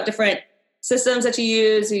just talking about different systems that you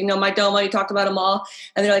use, my Domo, you talked about them all.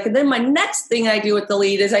 And they're and then my next thing I do with the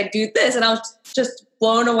lead is I do this. And I was just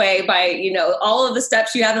blown away by, all of the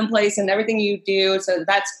steps you have in place and everything you do. So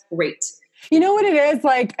that's great. You know what it is?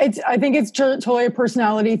 I think it's totally a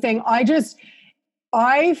personality thing.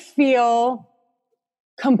 I feel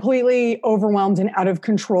completely overwhelmed and out of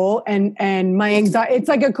control and my anxiety, it's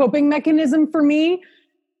like a coping mechanism for me.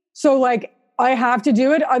 So I have to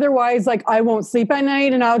do it. Otherwise, I won't sleep at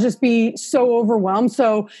night and I'll just be so overwhelmed.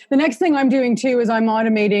 So the next thing I'm doing too is I'm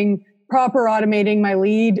automating proper automating my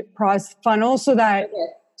lead process funnel so that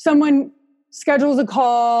someone schedules a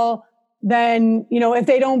call, then, you know, if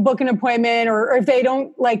they don't book an appointment or if they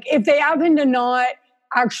don't if they happen to not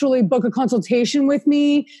actually book a consultation with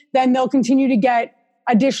me, then they'll continue to get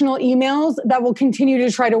additional emails that will continue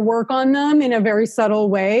to try to work on them in a very subtle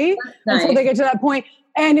way until they get to that point.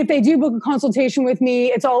 And if they do book a consultation with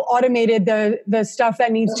me, it's all automated, the stuff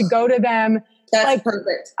that needs to go to them. That's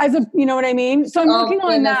perfect. You know what I mean? So I'm working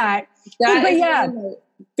on that. That is the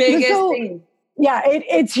biggest thing. Yeah,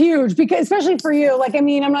 it's huge because especially for you, like, I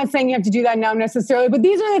mean, I'm not saying you have to do that now necessarily, but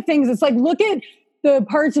these are the things. It's like, look at the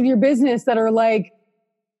parts of your business that are like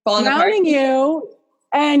surrounding you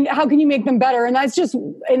and how can you make them better? And that's just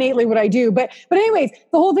innately what I do. But anyways,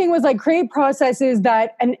 the whole thing was like create processes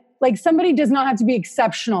that, and like somebody does not have to be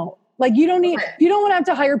exceptional. Like you don't want to have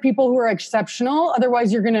to hire people who are exceptional.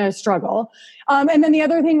 Otherwise you're going to struggle. And then the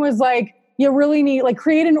other thing was like, you really need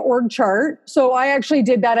create an org chart. So I actually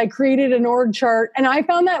did that. I created an org chart and I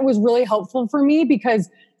found that was really helpful for me because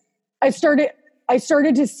I started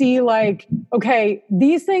to see okay,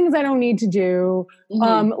 these things I don't need to do.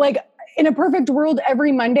 In a perfect world,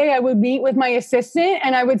 every Monday I would meet with my assistant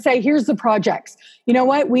and I would say, here's the projects. You know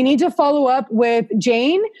what? We need to follow up with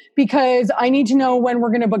Jane because I need to know when we're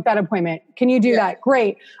going to book that appointment. Can you do that?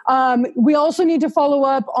 Great. We also need to follow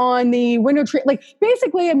up on the window treatment,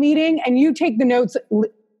 basically a meeting, and you take the notes,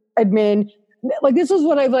 admin. This is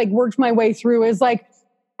what I've worked my way through is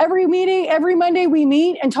every meeting, every Monday we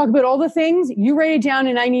meet and talk about all the things. You write it down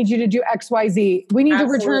and I need you to do X, Y, Z. We need to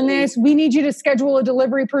return this. We need you to schedule a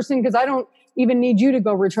delivery person because I don't even need you to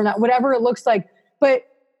go return that, whatever it looks like. But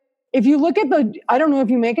if you look at I don't know if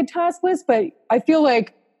you make a task list, but I feel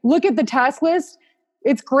look at the task list.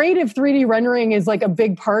 It's great if 3D rendering is a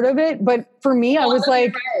big part of it. But for me, I was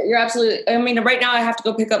you're absolutely, I mean, right now I have to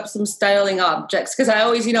go pick up some styling objects because I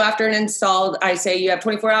always, after an install, I say you have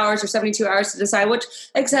 24 hours or 72 hours to decide which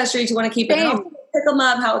accessories you want to keep in. Pick them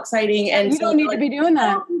up. How exciting. And you don't need to be doing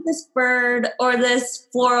that. This bird or this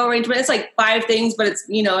floral arrangement. It's 5 things, but it's,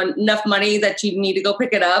 enough money that you need to go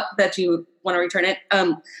pick it up that you want to return it.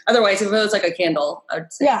 Otherwise, if it was a candle, I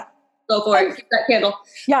would say. Yeah. Go for it. Keep that candle.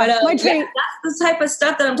 Yeah, but that's the type of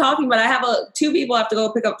stuff that I'm talking about. I have 2 people I have to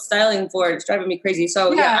go pick up styling for. It's driving me crazy. So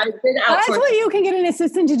I've been outsourcing. That's what you can get an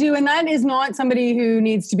assistant to do, and that is not somebody who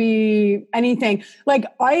needs to be anything.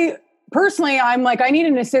 Personally, I'm I need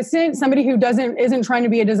an assistant, somebody who isn't trying to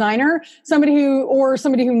be a designer, somebody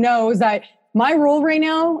who knows that my role right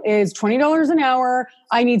now is $20 an hour.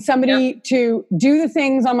 I need somebody to do the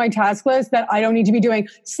things on my task list that I don't need to be doing,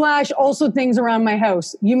 / also things around my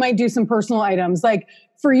house. You might do some personal items.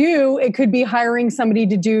 For you, it could be hiring somebody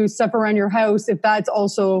to do stuff around your house if that's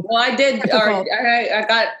also Well, I did. I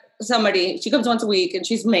got somebody. She comes once a week and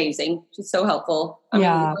she's amazing. She's so helpful. I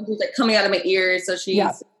mean, she's coming out of my ears. So she's,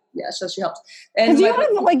 so she helps. And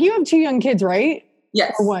you have 2 young kids, right?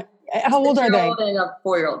 Yes. Or what? How old are they? And a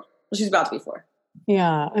 4-year-old. She's about to be 4.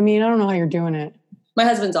 Yeah. I mean, I don't know how you're doing it. My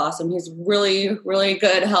husband's awesome. He's really, really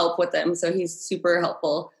good help with them. So he's super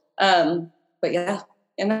helpful. But yeah.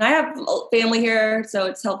 And I have family here, so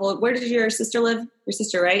it's helpful. Where does your sister live? Your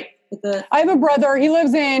sister, right? I have a brother. He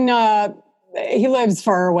lives he lives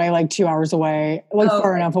far away, 2 hours away,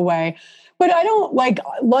 far enough away. But I don't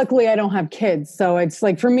luckily I don't have kids. So it's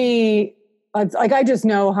for me, it's I just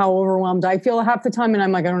know how overwhelmed I feel half the time. And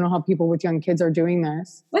I'm I don't know how people with young kids are doing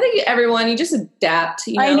this. I think you just adapt.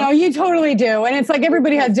 I know you totally do. And it's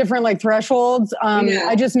everybody has different thresholds.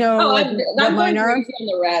 I just know I'm mine are. On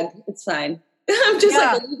the reg. It's fine. I'm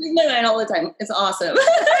just losing my mind all the time. It's awesome.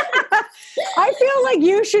 I feel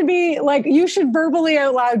you should be you should verbally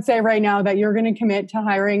out loud say right now that you're going to commit to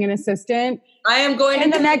hiring an assistant. I am going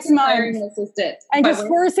in the next month an assistant. And just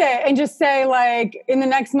force it and just say in the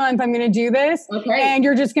next month, I'm going to do this. Okay. And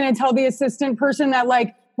you're just going to tell the assistant person that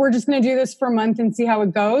we're just going to do this for a month and see how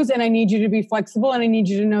it goes. And I need you to be flexible and I need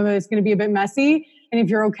you to know that it's going to be a bit messy. And if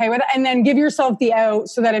you're okay with it, and then give yourself the out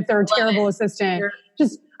so that if they're a terrible assistant,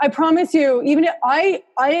 I promise you, even if I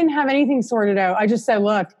didn't have anything sorted out. I just said,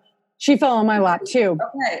 look, she fell on my lap too.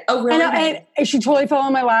 Okay. Oh, really? And she totally fell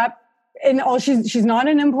on my lap. And she's not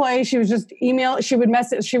an employee. She was just she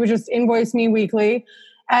would just invoice me weekly.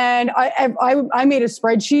 And I made a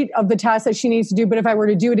spreadsheet of the tasks that she needs to do. But if I were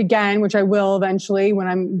to do it again, which I will eventually when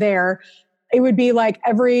I'm there, it would be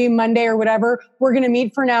every Monday or whatever, we're going to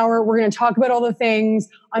meet for an hour. We're going to talk about all the things.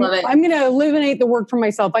 I'm going to eliminate the work for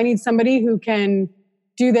myself. I need somebody who can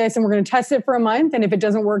do this and we're going to test it for a month. And if it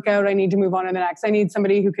doesn't work out, I need to move on to the next. I need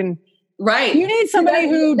somebody who can Right. You need somebody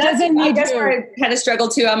who doesn't need to. That's where I kind of struggle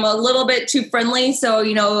too. I'm a little bit too friendly. So, I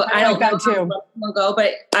don't that know too. how to let people go,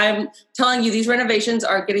 but I'm telling you, these renovations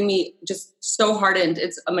are getting me just so hardened.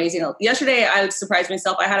 It's amazing. Yesterday, I surprised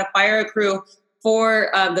myself. I had to fire a crew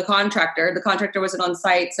for the contractor. The contractor wasn't on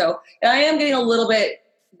site. So I am getting a little bit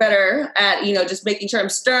better at, just making sure I'm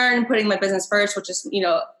stern, putting my business first, which is,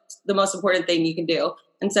 the most important thing you can do.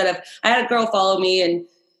 Instead of, I had a girl follow me and,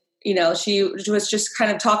 she was just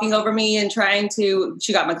kind of talking over me and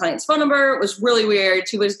she got my client's phone number. It was really weird.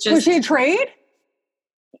 Was she a trade?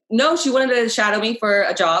 No, she wanted to shadow me for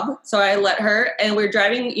a job. So I let her, and we were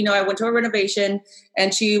driving, I went to a renovation,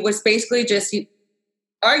 and she was basically just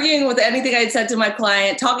arguing with anything I'd said to my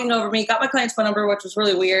client, talking over me, got my client's phone number, which was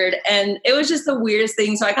really weird. And it was just the weirdest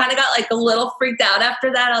thing. So I kind of got like a little freaked out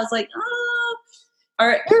after that. I was like, oh.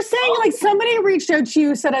 You're saying like somebody reached out to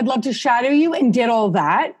you, said, I'd love to shadow you, and did all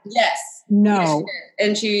that? Yes. No.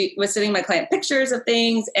 And she was sending my client pictures of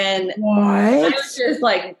things. And what? I was just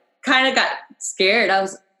like, kind of got scared.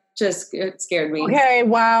 It scared me. Okay.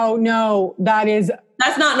 Wow. No, that's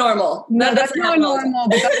not normal. No, that's not normal,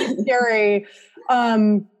 but that's scary.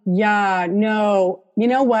 Yeah, no, you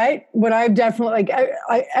know what I've definitely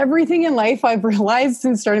everything in life I've realized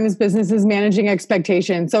since starting this business is managing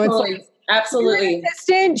expectations. So it's like, absolutely.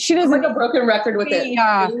 She doesn't like a broken record with it.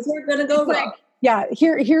 Yeah. Things are going to go wrong. Yeah.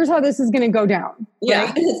 Here's how this is going to go down. Yeah.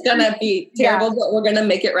 Right? It's going to be terrible, but we're going to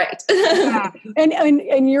make it right. Yeah.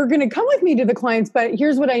 And you're going to come with me to the clients, but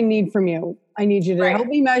here's what I need from you. I need you to help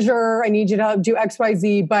me measure. I need you to help do X, Y,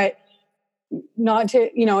 Z, but not to,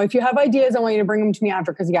 if you have ideas, I want you to bring them to me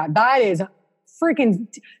after. Cause that is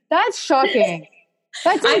that's shocking.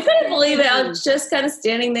 I couldn't believe it. I was just kind of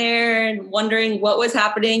standing there and wondering what was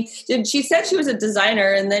happening. She said she was a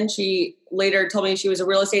designer, and then she later told me she was a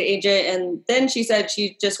real estate agent. And then she said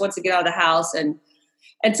she just wants to get out of the house. And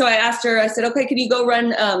so I asked her, I said, okay, can you go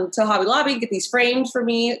run to Hobby Lobby, get these framed for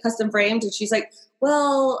me, custom framed? And she's like,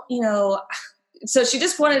 well, so she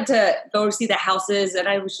just wanted to go see the houses, and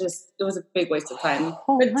it was a big waste of time.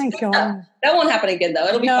 Oh my God. That won't happen again though.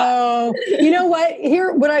 It'll be fun. You know what?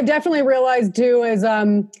 What I've definitely realized too is,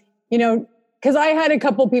 because I had a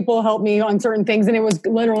couple people help me on certain things, and it was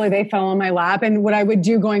literally, they fell on my lap. And what I would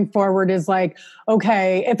do going forward is like,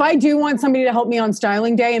 okay, if I do want somebody to help me on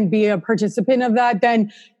styling day and be a participant of that,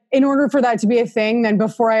 then in order for that to be a thing, then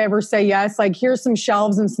before I ever say yes, like here's some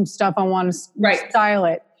shelves and some stuff I want to style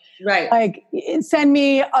it. Right. Like send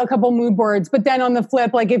me a couple mood boards, but then on the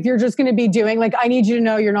flip, like if you're just going to be doing, like, I need you to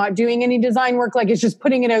know you're not doing any design work. Like it's just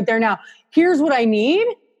putting it out there now. Here's what I need.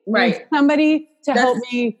 Right. Somebody to help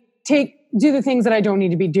me do the things that I don't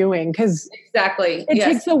need to be doing. Cause exactly. It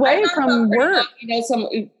takes away from work.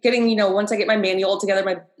 Once I get my manual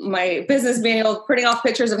together, my business manual, printing off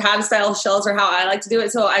pictures of how to style shelves or how I like to do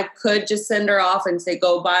it. So I could just send her off and say,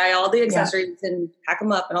 go buy all the accessories and pack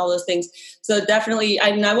them up and all those things. So definitely,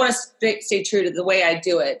 I want to stay true to the way I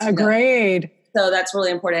do it. Agreed. So that's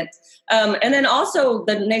really important. And then also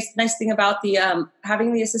the nice thing about the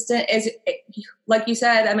having the assistant is, like you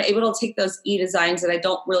said, I'm able to take those designs that I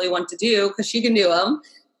don't really want to do because she can do them.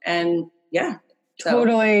 And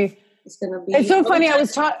totally. It's so funny. I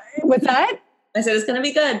was taught with that. I said, it's going to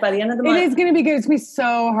be good by the end of the month. It is going to be good. It's going to be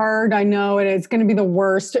so hard. I know it is going to be the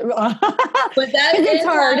worst. But it's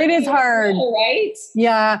hard. It is hard. Right?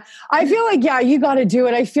 Yeah. I feel like, you got to do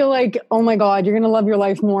it. I feel like, oh my God, you're going to love your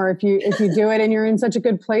life more if you do it, and you're in such a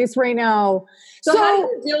good place right now. So how do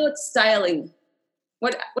you deal with styling?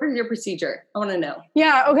 What is your procedure? I want to know.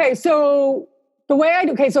 Yeah. Okay. So the way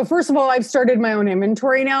so first of all, I've started my own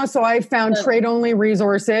inventory now. So I've found trade-only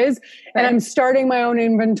resources, and I'm starting my own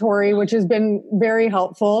inventory, which has been very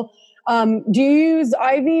helpful. Do you use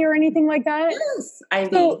Ivy or anything like that? Yes,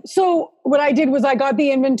 Ivy. So what I did was I got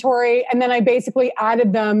the inventory, and then I basically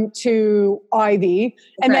added them to Ivy.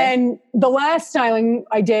 And then the last styling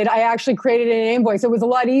I did, I actually created an invoice. It was a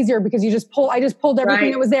lot easier because I just pulled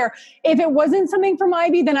everything that was there. If it wasn't something from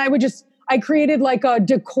Ivy, then I created like a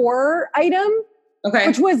decor item. Okay.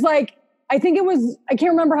 Which was like, I can't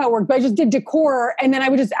remember how it worked, but I just did decor, and then I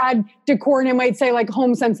would just add decor, and it might say like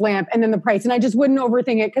HomeSense lamp and then the price. And I just wouldn't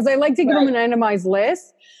overthink it because I like to give them an itemized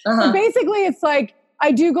list. So basically it's like,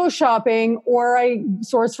 I do go shopping or I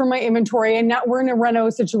source from my inventory, and now we're in a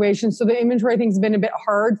reno situation. So the inventory thing's been a bit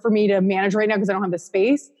hard for me to manage right now because I don't have the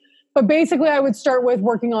space. But basically I would start with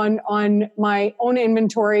working on my own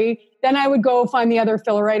inventory. Then I would go find the other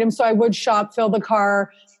filler items. So I would shop, fill the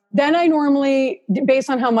car. Then I normally, based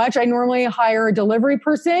on how much, I normally hire a delivery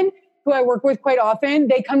person who I work with quite often.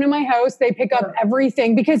 They come to my house, they pick up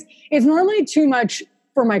everything because it's normally too much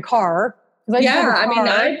for my car I mean,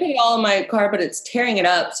 I put it all in my car, but it's tearing it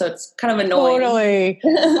up. So it's kind of annoying. Totally.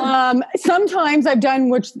 Sometimes I've done,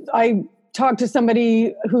 which I talked to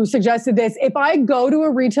somebody who suggested this. If I go to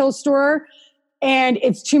a retail store and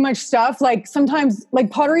it's too much stuff, like sometimes like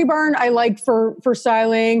Pottery Barn, I like for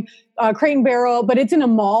styling, Crate and Barrel, but it's in a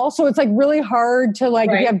mall. So it's like really hard to like,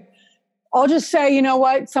 if you have, I'll just say, you know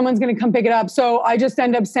what, someone's going to come pick it up. So I just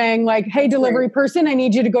end up saying like, hey, delivery person, I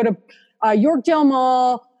need you to go to Yorkdale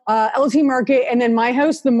Mall, LT Market, and then my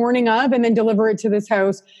house the morning of, and then deliver it to this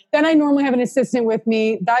house. Then I normally have an assistant with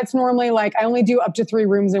me. That's normally like, I only do up to 3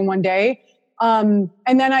 rooms in one day. And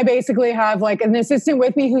then I basically have like an assistant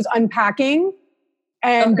with me who's unpacking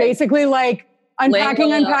and basically like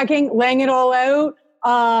unpacking, laying it all out,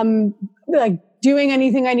 like doing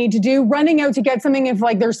anything I need to do, running out to get something if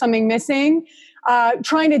like there's something missing.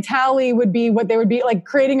 Trying to tally would be what they would be like,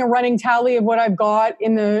 creating a running tally of what I've got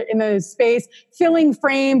in the space, filling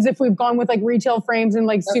frames if we've gone with like retail frames and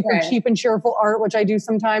like super cheap and cheerful art, which I do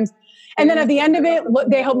sometimes. And then at the end of it,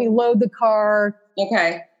 they help me load the car.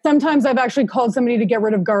 Okay. Sometimes I've actually called somebody to get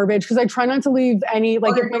rid of garbage because I try not to leave any,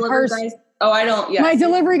 like if my car's, I don't, yeah. My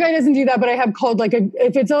delivery guy doesn't do that, but I have called like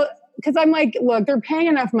because I'm like, look, they're paying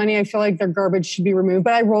enough money. I feel like their garbage should be removed,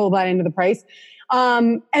 but I roll that into the price.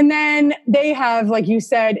 And then they have, like you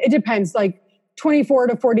said, it depends, like 24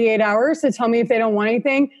 to 48 hours to tell me if they don't want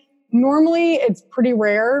anything. Normally it's pretty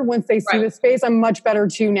rare once they see the space. I'm much better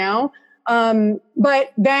too now.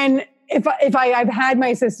 But then if I've had my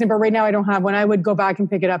assistant, but right now I don't have one, I would go back and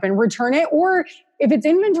pick it up and return it. Or if it's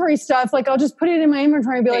inventory stuff, like I'll just put it in my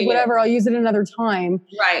inventory and be like, whatever, I'll use it another time.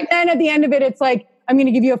 Right. And at the end of it, it's like, I'm going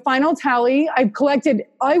to give you a final tally. I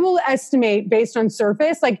will estimate based on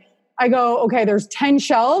surface. Like I go, okay, there's 10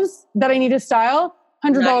 shelves that I need to style,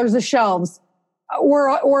 $100 a shelves.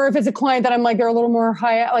 Or if it's a client that I'm like, they're a little more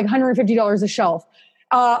high, like $150 a shelf.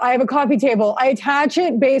 I have a coffee table. I attach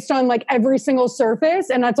it based on like every single surface.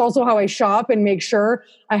 And that's also how I shop and make sure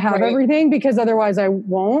I have everything, because otherwise I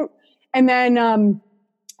won't. And then,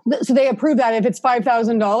 so they approve that. If it's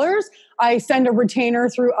 $5,000, I send a retainer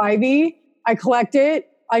through Ivy. I collect it.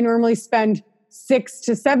 I normally spend $6,000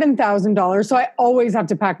 to $7,000. So I always have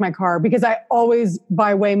to pack my car because I always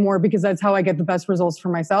buy way more because that's how I get the best results for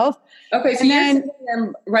myself. Okay. So you're sending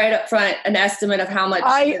them right up front an estimate of how much.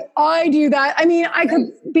 I do that. I mean, I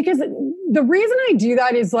could, because the reason I do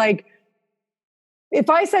that is like, if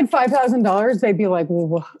I said $5,000, they'd be like,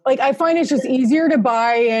 well, like I find it's just easier to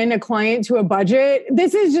buy in a client to a budget.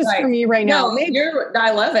 This is just for me right now. No,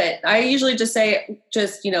 I love it. I usually just say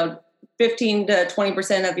 15 to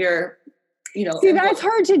 20% of your, See, that's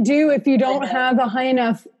hard to do if you don't have a high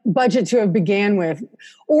enough budget to have began with.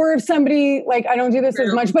 Or if somebody, like, I don't do this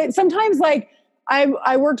as much, but sometimes like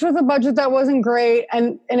I worked with a budget that wasn't great.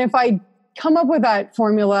 And if I come up with that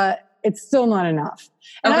formula, it's still not enough.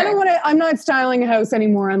 And I'm not styling a house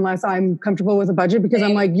anymore unless I'm comfortable with a budget, because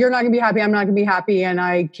I'm like, you're not gonna be happy. I'm not gonna be happy. And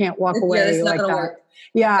I can't walk away like that. Work.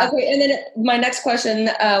 Yeah. Okay. And then my next question,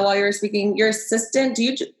 while you were speaking, your assistant, do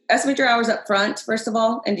you estimate your hours up front, first of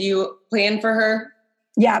all? And do you plan for her?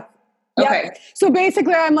 Yeah. Okay. Yep. So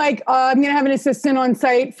basically I'm like, I'm going to have an assistant on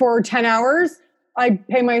site for 10 hours. I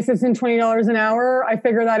pay my assistant $20 an hour. I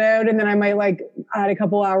figure that out. And then I might like add a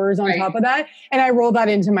couple hours on top of that. And I roll that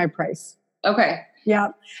into my price. Okay. Yeah.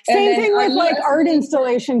 Same thing with like art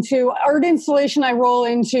installation too. Art installation, I roll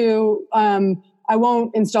into, I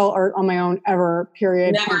won't install art on my own ever,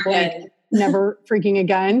 period. Never freaking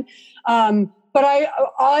again. But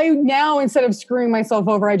I now, instead of screwing myself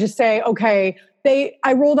over, I just say, okay,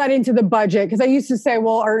 I roll that into the budget, because I used to say,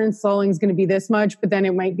 well, art installing is going to be this much, but then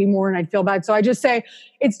it might be more and I'd feel bad. So I just say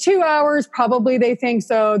it's 2 hours. Probably they think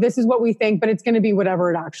so. This is what we think, but it's going to be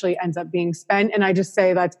whatever it actually ends up being spent. And I just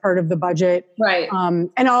say that's part of the budget. Right. And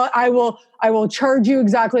I will charge you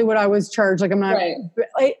exactly what I was charged. Like I'm not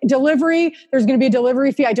delivery. There's going to be a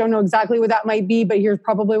delivery fee. I don't know exactly what that might be, but here's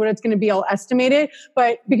probably what it's going to be. I'll estimate it.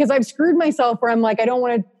 But because I've screwed myself where I'm like,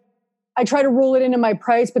 I try to roll it into my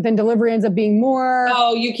price, but then delivery ends up being more.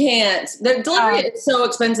 Oh, you can't. The delivery is so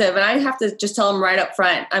expensive. And I have to just tell them right up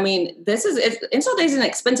front. I mean, install day is an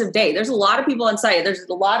expensive day. There's a lot of people on site. There's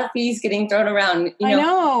a lot of fees getting thrown around. I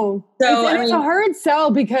know. So it's a hard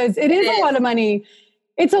sell because it is a lot of money.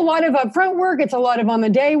 It's a lot of upfront work. It's a lot of on the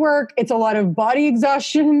day work. It's a lot of body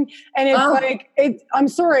exhaustion. And it's I'm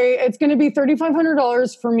sorry, it's going to be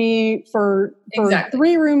 $3,500 for me for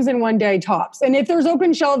 3 rooms in one day tops. And if there's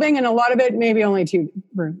open shelving, and a lot of it, maybe only 2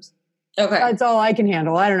 rooms. Okay. That's all I can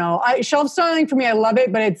handle. I don't know. Shelf styling for me, I love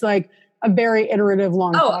it, but it's like a very iterative,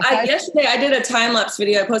 long process. Yesterday I did a time-lapse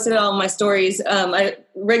video. I posted it on my stories. I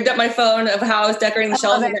rigged up my phone of how I was decorating the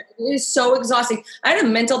shelves. And it was so exhausting. I had a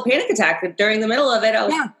mental panic attack during the middle of it. I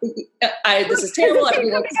was thinking, this is terrible.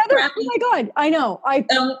 Oh my God. I know. I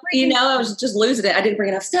was just losing it. I didn't bring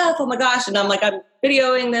enough stuff. Oh my gosh. And I'm like, I'm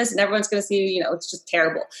videoing this and everyone's going to see, it's just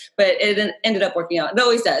terrible. But it ended up working out. It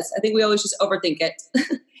always does. I think we always just overthink it.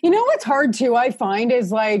 What's hard too, I find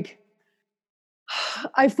is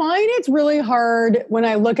I find it's really hard when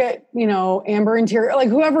I look at, Amber Interior, like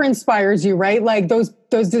whoever inspires you, right? Like those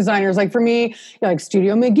designers, like for me, like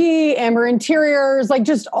Studio McGee, Amber Interiors, like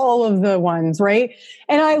just all of the ones, right?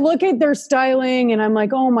 And I look at their styling and I'm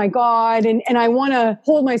like, oh my God. And I want to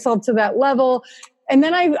hold myself to that level. And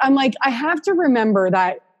then I'm like, I have to remember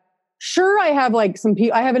that, sure, I have like some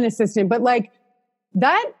people, I have an assistant, but like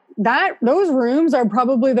those rooms are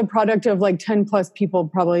probably the product of like 10 plus people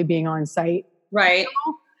probably being on site. Right.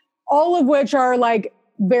 All of which are like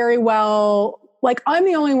very well, like I'm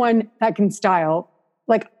the only one that can style.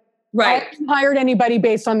 Like, right. I haven't hired anybody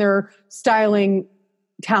based on their styling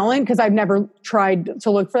talent because I've never tried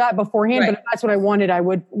to look for that beforehand. Right. But if that's what I wanted, I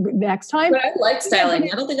would next time. But I like styling.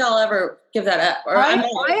 I don't think I'll ever give that up.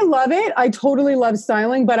 I love it. I totally love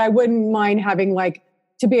styling, but I wouldn't mind having like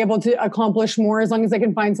to be able to accomplish more as long as I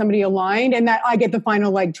can find somebody aligned and that I get the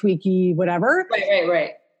final like tweaky whatever.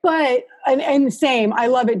 Right. But, and same, I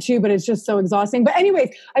love it too, but it's just so exhausting. But anyways,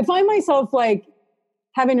 I find myself like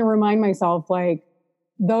having to remind myself, like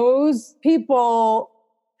those people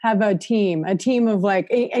have a team of like,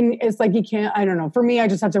 and it's like, you can't, I don't know. For me, I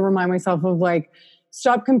just have to remind myself of like,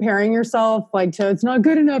 stop comparing yourself like to, it's not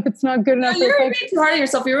good enough. It's not good enough. No, you're being too hard on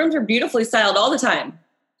yourself. Your rooms are beautifully styled all the time.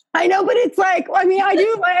 I know, but it's like, I mean,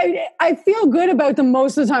 I feel good about them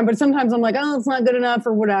most of the time, but sometimes I'm like, oh, it's not good enough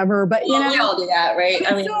or whatever. But we all do that, right?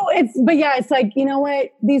 It's like, you know what?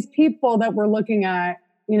 These people that we're looking at,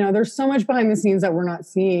 there's so much behind the scenes that we're not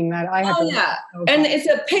seeing that I have. And it's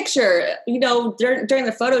a picture, during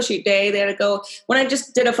the photo shoot day, they had to go, when I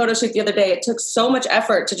just did a photo shoot the other day, it took so much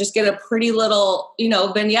effort to just get a pretty little,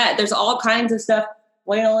 vignette. There's all kinds of stuff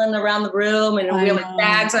wailing around the room and we have like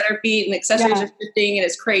bags on our feet and accessories are shifting and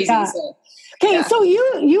it's crazy. Yeah. So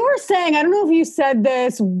you were saying, I don't know if you said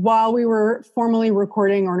this while we were formally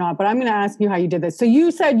recording or not, but I'm going to ask you how you did this. So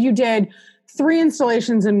you said you did 3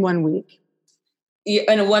 installations in 1 week.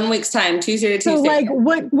 In a 1 week's time, Tuesday to Tuesday. So like,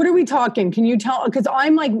 what are we talking? Can you tell? Because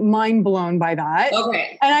I'm like mind blown by that.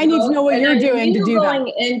 Okay. And I need to know what you're doing to do that.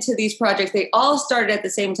 Going into these projects, they all started at the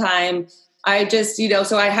same time. I just,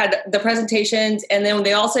 so I had the presentations and then when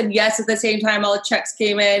they all said yes at the same time, all the checks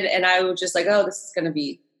came in and I was just like, oh, this is going to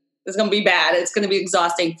be bad. It's going to be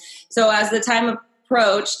exhausting. So as the time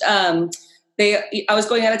approached, I was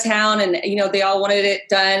going out of town and, they all wanted it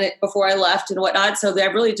done before I left and whatnot. So I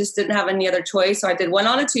really just didn't have any other choice. So I did one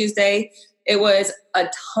on a Tuesday. It was a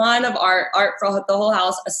ton of art for the whole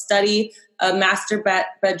house, a study, a master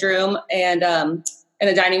bedroom and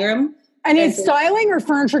a dining room. And is styling or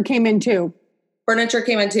furniture came in too? Furniture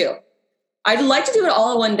came in too. I'd like to do it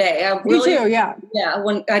all in one day. Me too, yeah. Yeah,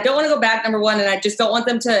 when I don't want to go back, number one, and I just don't want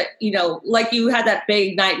them to, like you had that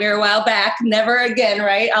big nightmare a while back. Never again,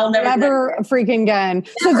 right? I'll never freaking again.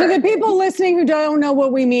 So to the people listening who don't know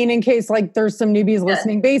what we mean, in case like there's some newbies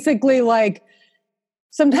listening, basically like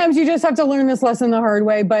sometimes you just have to learn this lesson the hard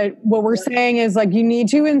way. But what we're saying is like you need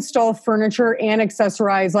to install furniture and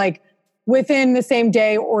accessorize like within the same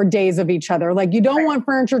day or days of each other. Like you don't want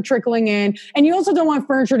furniture trickling in and you also don't want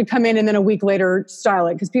furniture to come in and then a week later style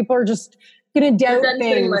it because people are just going to doubt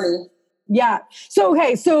things. Money. Yeah. So,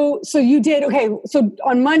 okay. So you did, okay. So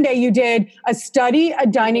on Monday you did a study, a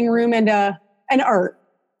dining room and an art.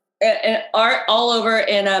 And art all over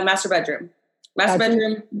in a master bedroom.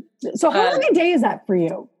 Bedroom. So how long a day is that for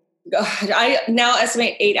you? I now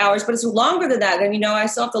estimate 8 hours, but it's longer than that. And, I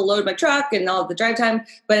still have to load my truck and all the drive time,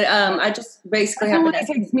 but I just basically have it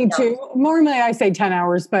takes me too. Normally I say 10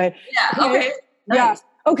 hours, but yeah. Okay. Nice. Yeah.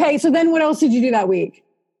 Okay. So then what else did you do that week?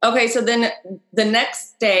 Okay. So then the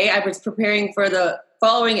next day I was preparing for the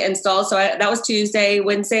following install. So that was Tuesday.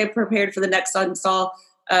 Wednesday I prepared for the next install.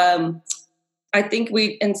 I think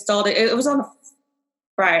we installed it. It was on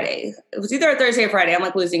Friday. It was either a Thursday or Friday. I'm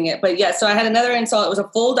like losing it. But yeah, so I had another install. It was a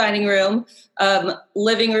full dining room,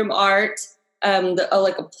 living room art,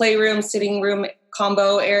 like a playroom, sitting room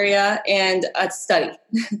combo area, and a study.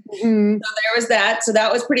 Mm-hmm. So there was that. So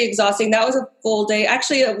that was pretty exhausting. That was a full day.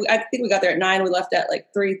 Actually, I think we got there at 9. We left at like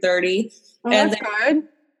 3:30. Oh, and that's good.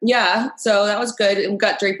 Yeah. So that was good. And we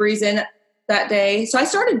got draperies in that day. So I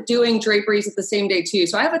started doing draperies at the same day too.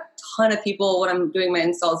 So I have a ton of people when I'm doing my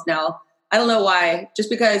installs now. I don't know why, just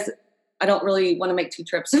because I don't really want to make 2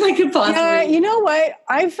 trips if I could possibly. Yeah, you know what?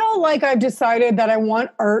 I felt like I've decided that I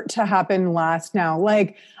want art to happen last now.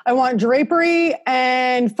 Like I want drapery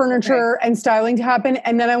and furniture and styling to happen.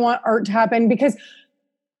 And then I want art to happen because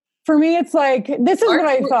for me, it's like, this is what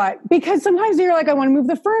I thought. Because sometimes you're like, I want to move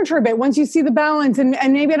the furniture a bit once you see the balance. And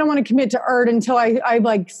maybe I don't want to commit to art until I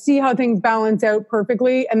like see how things balance out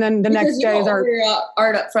perfectly. And then the next day is art. Your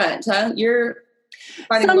art up front, huh?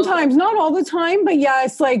 Sometimes, not all the time, but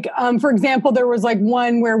yes, like, for example, there was like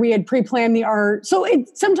one where we had pre-planned the art. So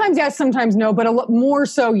it sometimes yes, sometimes no, but a lot more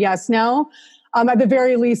so yes now. At the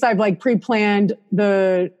very least, I've like pre-planned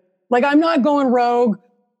I'm not going rogue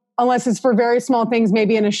unless it's for very small things,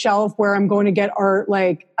 maybe in a shelf where I'm going to get art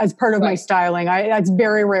like as part of my styling. That's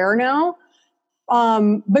very rare now.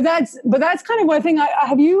 But that's kind of one thing.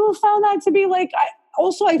 Have you found that to be like, I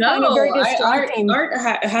find it very distracting. Art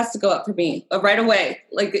has to go up for me right away.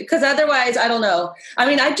 Like, because otherwise, I don't know. I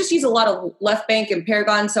mean, I just use a lot of Left Bank and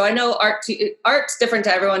Paragon. So I know art's different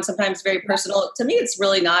to everyone. Sometimes very personal. To me, it's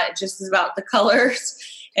really not. It just is about the colors.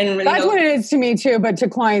 And that's what it is to me too. But to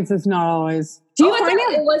clients, it's not always. Do you find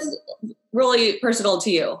it was really personal to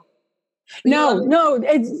you? No.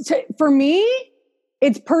 For me,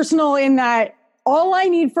 it's personal in that all I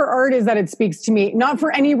need for art is that it speaks to me, not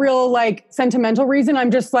for any real like sentimental reason. I'm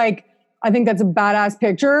just like, I think that's a badass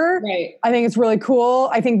picture. Right. I think it's really cool.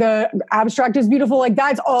 I think the abstract is beautiful. Like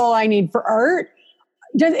that's all I need for art.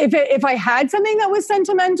 Just if I had something that was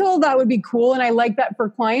sentimental, that would be cool. And I like that for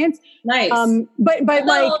clients. Nice. But like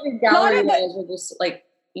all your gallery walls are just like,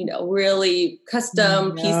 really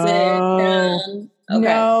custom pieces. Okay.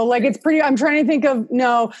 No, like it's pretty, I'm trying to think of,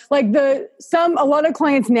 like a lot of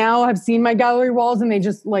clients now have seen my gallery walls and they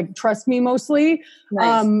just like trust me mostly.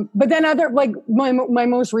 Nice. But then like my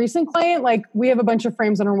most recent client, like we have a bunch of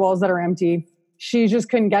frames on her walls that are empty. She just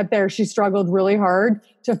couldn't get there. She struggled really hard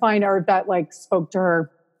to find art that like spoke to her.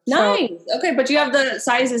 Nice. So, okay. But you have the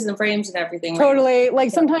sizes and frames and everything. Totally. Right?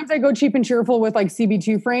 Like sometimes I go cheap and cheerful with like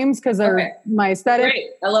CB2 frames because they're my aesthetic. Great.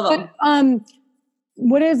 I love them. But,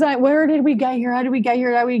 what is that? Where did we get here? How did we get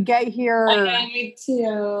here? Me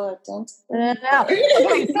too.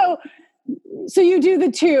 Okay, so you do the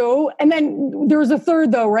 2, and then there was a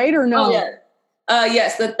third though, right? Or no? Oh, yeah.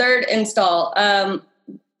 Yes, the third install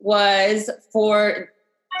was for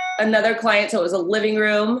another client. So it was a living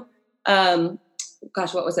room.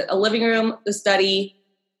 What was it? A living room, the study,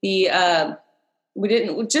 just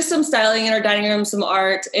some styling in our dining room, some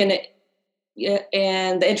art, and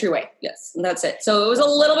the entryway. Yes. And that's it. So it was a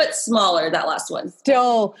little bit smaller, that last one.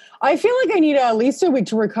 Still, I feel like I need at least a week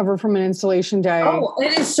to recover from an installation day. Oh,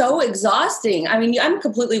 it is so exhausting. I mean, I'm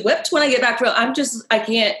completely whipped when I get back to it. I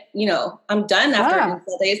can't, I'm done after an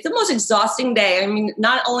install day. It's the most exhausting day. I mean,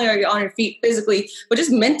 not only are you on your feet physically, but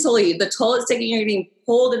just mentally, the toll it's taking, you're getting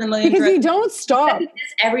pulled in a million because you don't stop.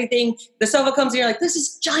 Everything. The sofa comes and you're like, this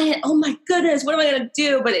is giant. Oh my goodness. What am I going to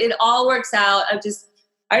do? But it all works out. I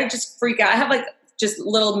just freak out. I have like just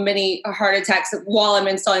little mini heart attacks while I'm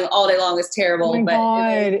installing all day long. It's terrible. Oh my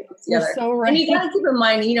God. You're so right. And you got to keep in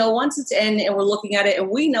mind, once it's in and we're looking at it and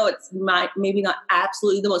we know it's maybe not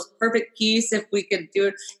absolutely the most perfect piece. If we could do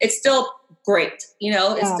it, it's still great.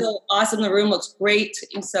 It's still awesome. The room looks great.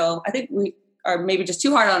 And so I think we are maybe just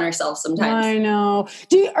too hard on ourselves sometimes. I know.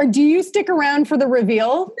 Do you stick around for the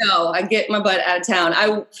reveal? No, I get my butt out of town.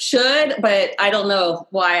 I should, but I don't know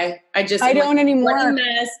why. I don't anymore. What a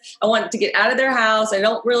mess. I want to get out of their house.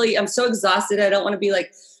 I'm so exhausted. I don't want to be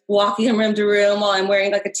like walking from room to room while I'm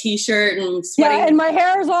wearing like a t-shirt and sweating. Yeah, and my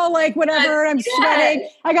hair is all like whatever. I'm sweating.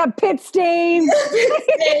 I got pit stains.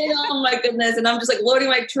 Oh my goodness. And I'm just like loading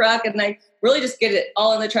my truck and I really just get it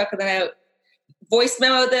all in the truck and then I voice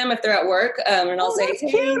memo them if they're at work, and I'll say, "Hey,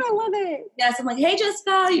 cute! I love it." Yes, I'm like, "Hey,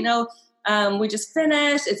 Jessica, we just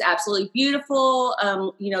finished. It's absolutely beautiful.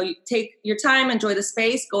 You take your time, enjoy the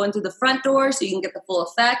space, go in through the front door so you can get the full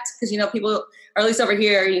effect. Because people, or at least over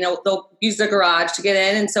here, they'll use their garage to get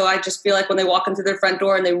in, and so I just feel like when they walk into their front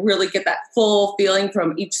door and they really get that full feeling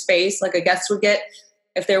from each space, like a guest would get."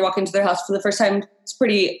 If they're walking to their house for the first time, it's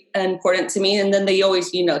pretty important to me. And then they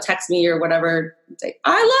always, text me or whatever, and say,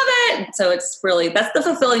 I love it. So it's really, that's the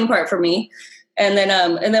fulfilling part for me. And then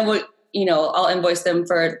I'll invoice them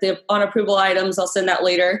for the on approval items. I'll send that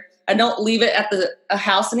later. I don't leave it at a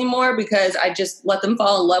house anymore because I just let them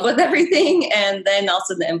fall in love with everything. And then I'll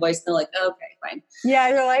send the invoice and they're like, okay, fine. Yeah,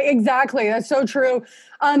 you're like, exactly. That's so true.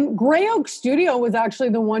 Gray Oak Studio was actually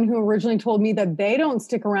the one who originally told me that they don't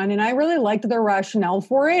stick around. And I really liked their rationale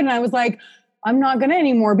for it. And I was like, I'm not going to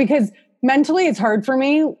anymore because mentally it's hard for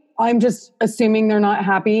me. I'm just assuming they're not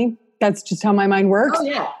happy. That's just how my mind works. Oh,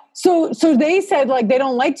 yeah. So they said like they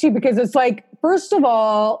don't like to because it's like first of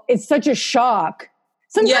all, it's such a shock.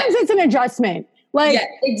 Sometimes it's an adjustment. Like, yeah,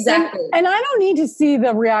 exactly. And I don't need to see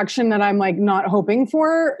the reaction that I'm like not hoping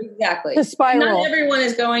for. Exactly. To spiral. Not everyone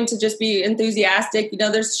is going to just be enthusiastic. You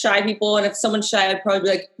know, there's shy people. And if someone's shy, I'd probably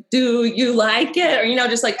be like, do you like it? Or, you know,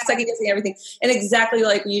 just like second guessing everything. And exactly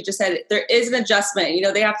like you just said, there is an adjustment. You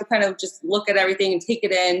know, they have to kind of just look at everything and take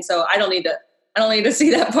it in. So I don't need to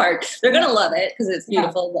see that part. They're going to love it because it's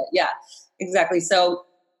beautiful. But yeah, exactly. So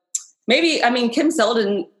maybe, I mean, Kim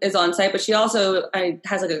Selden is on site, but she also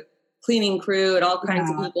has like a cleaning crew and all kinds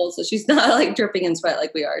of people. So she's not like dripping in sweat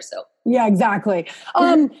like we are. So yeah, exactly.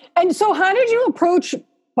 And so how did you approach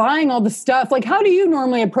buying all the stuff? Like, how do you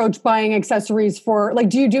normally approach buying accessories for, like,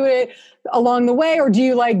 do you do it along the way or do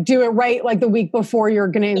you like do it right like the week before you're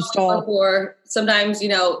going to install? Before, sometimes, you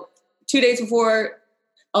know, 2 days before,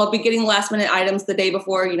 I'll be getting last minute items the day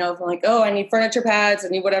before, you know, if I'm like, oh, I need furniture pads, I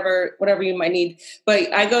need whatever you might need.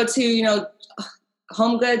 But I go to, you know,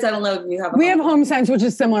 Home Goods. I don't know if you have. We have HomeSense, which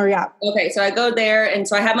is similar. Yeah. Okay. So I go there. And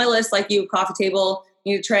so I have my list, like you, coffee table,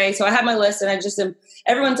 you need a tray. So I have my list and I just am,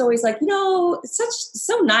 everyone's always like, you know, it's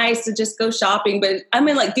so nice to just go shopping, but I'm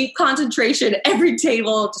in like deep concentration every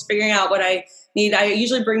table, just figuring out what I need. I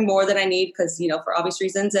usually bring more than I need because, you know, for obvious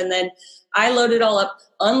reasons. And then I load it all up,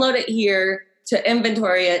 unload it here to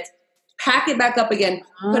inventory it, pack it back up again,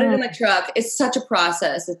 put it in the truck. It's such a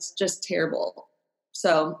process. It's just terrible.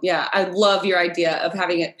 So yeah, I love your idea of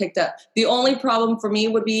having it picked up. The only problem for me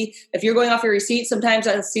would be if you're going off your receipt, sometimes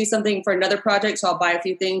I see something for another project. So I'll buy a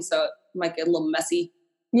few things. So it might get a little messy.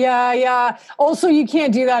 Yeah. Yeah. Also, you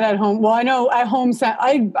can't do that at home. Well, I know at HomeSense,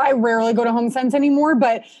 I rarely go to HomeSense anymore,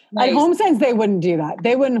 but at HomeSense, they wouldn't do that.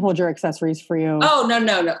 They wouldn't hold your accessories for you. Oh,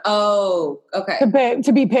 no. Oh, okay.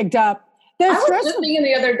 To be picked up. I was just thinking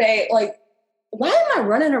the other day, like, why am I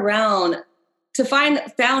running around to find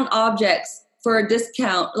found objects for a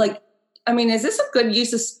discount? Like, I mean, is this a good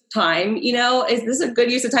use of time? You know, is this a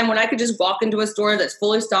good use of time when I could just walk into a store that's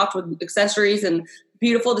fully stocked with accessories and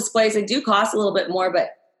beautiful displays? They do cost a little bit more,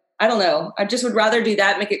 but I don't know. I just would rather do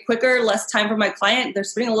that, make it quicker, less time for my client. They're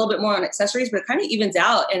spending a little bit more on accessories, but it kind of evens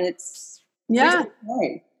out and it's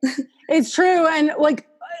it's true. And like,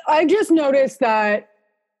 I just noticed that,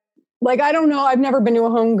 like, I don't know, I've never been to a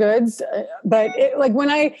Home Goods, but like when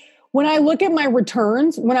I look at my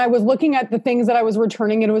returns, when I was looking at the things that I was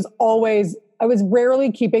returning, I was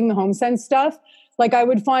rarely keeping the HomeSense stuff. Like I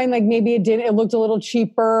would find like maybe it looked a little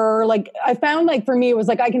cheaper. Like I found like for me, it was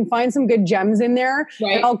like I can find some good gems in there.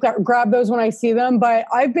 Right. And I'll grab those when I see them. But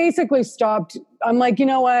I've basically stopped. I'm like, you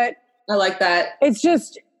know what? I like that. It's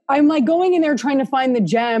just, I'm like going in there trying to find the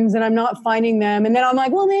gems and I'm not finding them. And then I'm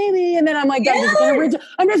like, well, maybe. And then I'm like,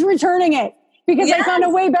 I'm just returning it. Because I found a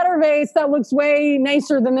way better vase that looks way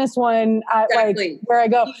nicer than this one at like where I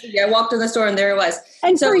go. Yeah, I walked in the store and there it was.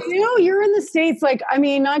 And so, for you, you're in the States, like, I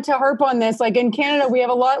mean, not to harp on this, like in Canada, we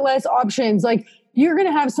have a lot less options. Like you're going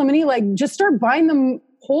to have so many, like just start buying them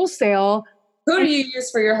wholesale. Who do you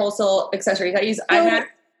use for your wholesale accessories? I use iMac.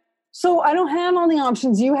 So I don't have all the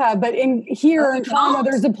options you have, but in Toronto,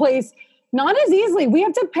 there's a place, not as easily. We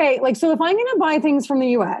have to pay, like, so if I'm going to buy things from the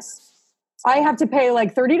US, I have to pay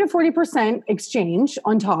like 30 to 40% exchange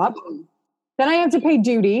on top. Then I have to pay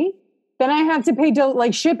duty. Then I have to pay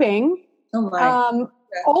like shipping. Oh my.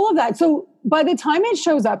 All of that. So by the time it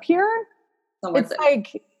shows up here, it's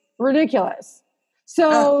like ridiculous.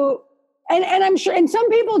 So, and I'm sure, and some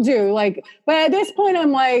people do like, but at this point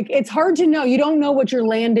I'm like, it's hard to know. You don't know what your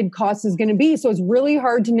landed cost is going to be. So it's really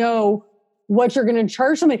hard to know what you're going to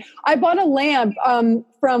charge somebody. I bought a lamp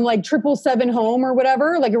from like 777 Home or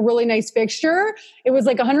whatever, like a really nice fixture. It was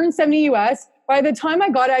like 170 US. By the time I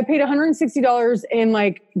got it, I paid $160 in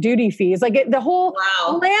like duty fees. Like the whole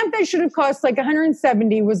lamp that should have cost like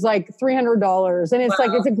 170 was like $300. And it's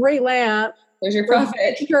like, it's a great lamp. There's your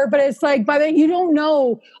profit. Sure, but it's like you don't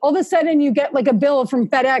know. All of a sudden you get like a bill from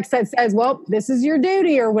FedEx that says, well, this is your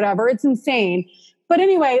duty or whatever. It's insane. But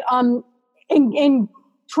anyway, in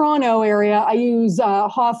Toronto area, I use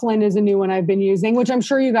Hoffland is a new one I've been using, which I'm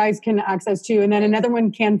sure you guys can access too. And then another one,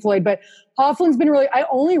 Canfloyd. But Hoffland's been I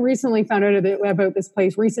only recently found out about this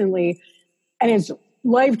place recently, and it's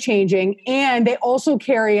life-changing. And they also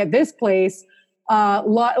carry at this place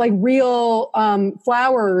like real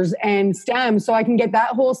flowers and stems, so I can get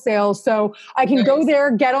that wholesale. So I can go there,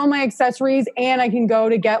 get all my accessories, and I can go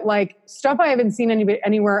to get like stuff I haven't seen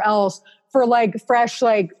anywhere else for like fresh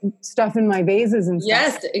like stuff in my vases and stuff.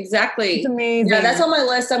 Yes, exactly. It's amazing. Yeah, that's on my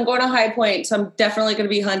list. I'm going to High Point, so I'm definitely going to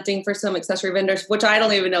be hunting for some accessory vendors, which I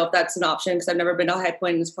don't even know if that's an option because I've never been to High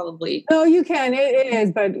Point. And it's probably no, you can. It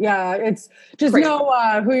is, but yeah, it's just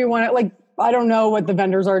know who you want to. Like, I don't know what the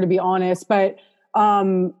vendors are, to be honest, but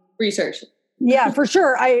research. Yeah, for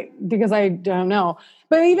sure. Because I don't know.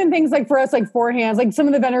 But even things like for us, like forehands, like some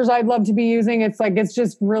of the vendors I'd love to be using, it's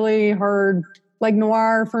just really hard, like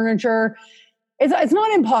Noir furniture. It's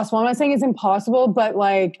not impossible. I'm not saying it's impossible, but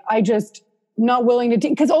like I just not willing to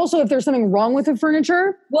because also if there's something wrong with the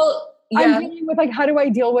furniture, well, yeah. I'm dealing with like how do I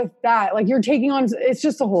deal with that? Like you're taking on it's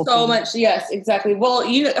just a whole so thing. much. Yes, exactly. Well,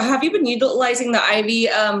 have you been utilizing the Ivy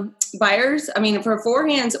buyers? I mean, for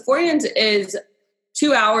forehands is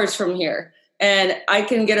 2 hours from here, and I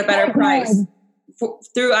can get a better price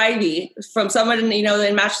through Ivy from someone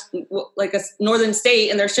in match like a northern state,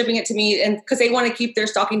 and they're shipping it to me, and because they want to keep their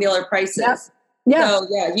stocking dealer prices. Yep. Yeah. So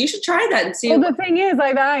yeah, you should try that and see. Well, the thing is,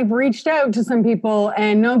 like I've reached out to some people,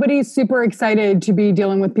 and nobody's super excited to be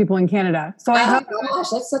dealing with people in Canada. So gosh,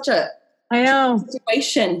 that's such a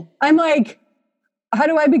situation. I'm like, how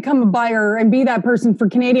do I become a buyer and be that person for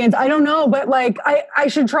Canadians? I don't know, but like I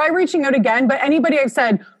should try reaching out again. But anybody I've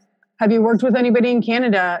said, have you worked with anybody in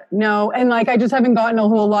Canada? No, and like I just haven't gotten a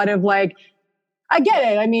whole lot of like. I get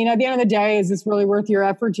it. I mean, at the end of the day, is this really worth your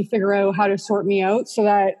effort to figure out how to sort me out so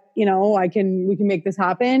that, we can make this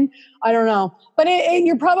happen? I don't know. But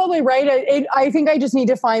you're probably right. I think I just need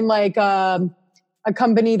to find like a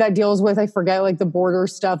company that deals with, I forget, like the border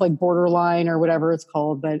stuff, like Borderline or whatever it's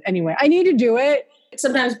called. But anyway, I need to do it.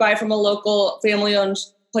 Sometimes buy from a local family-owned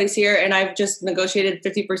place here, and I've just negotiated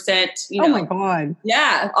 50%. Oh my God.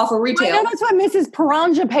 Yeah, off of retail. I know that's what Mrs.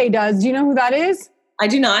 Paranjape does. Do you know who that is? I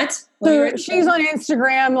do not. So she's on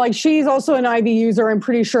Instagram. Like she's also an Ivy user. I'm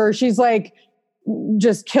pretty sure she's like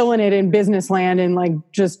just killing it in business land and like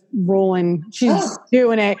just rolling. She's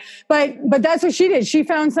doing it. But that's what she did. She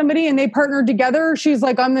found somebody and they partnered together. She's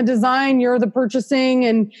like, I'm the design, you're the purchasing,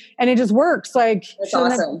 and it just works. Like that's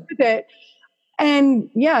awesome. With it. And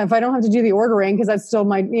yeah, if I don't have to do the ordering, because that's still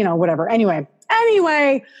my, whatever. Anyway.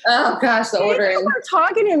 Oh gosh, the ordering. Thank you for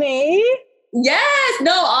talking to me. Yes.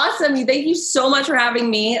 No, awesome. Thank you so much for having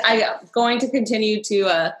me. I'm going to continue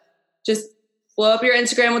to just blow up your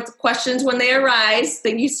Instagram with questions when they arise.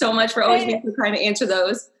 Thank you so much for always being so kind to answer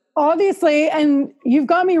those. Obviously, and you've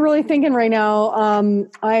got me really thinking right now.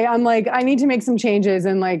 I'm like, I need to make some changes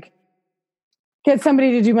and like get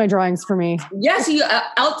somebody to do my drawings for me. Yes,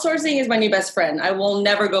 outsourcing is my new best friend. I will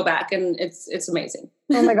never go back, and it's amazing.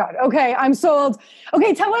 Oh my God. Okay, I'm sold.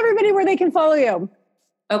 Okay, tell everybody where they can follow you.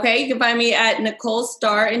 Okay, you can find me at Nicole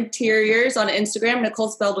Star Interiors on Instagram. Nicole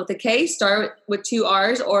spelled with a K, Star with 2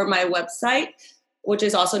 R's, or my website, which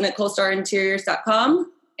is also NicoleStarInteriors.com,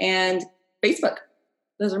 and Facebook.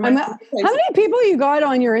 Those are my how many people you got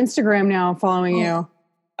on your Instagram now following you?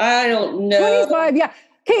 I don't know. 25, yeah.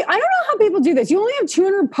 Okay, I don't know how people do this. You only have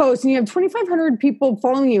 200 posts and you have 2,500 people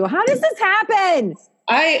following you. How does this happen?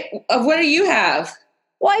 What do you have?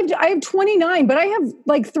 Well, I have 29, but I have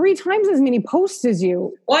like 3 times as many posts as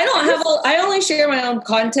you. Well, I only share my own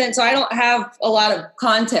content, so I don't have a lot of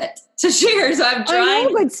content to share. So I'm trying. I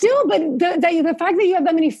know, but still, the fact that you have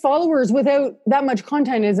that many followers without that much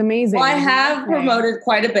content is amazing. Well, I have promoted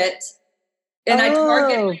quite a bit, and I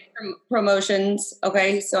target promotions.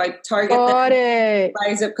 Okay, so I target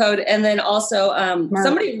by zip code, and then also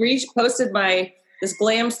somebody posted this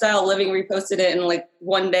glam style living, reposted it in like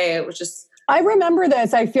one day. It was just. I remember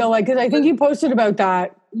this, I feel like, because I think you posted about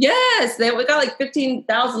that. Yes, we got like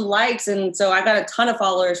 15,000 likes, and so I got a ton of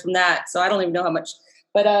followers from that. So I don't even know how much.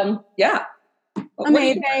 But yeah.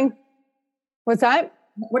 Amazing. What's that?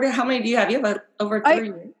 How many do you have? You have over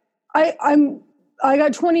 3. I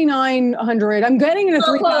got 2,900. I'm getting into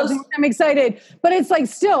 3,000. I'm excited. But it's like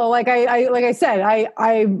still, like I said,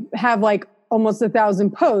 I have like almost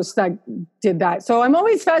 1,000 posts that did that. So I'm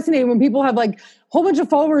always fascinated when people have like a whole bunch of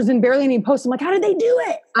followers and barely any posts. I'm like, how did they do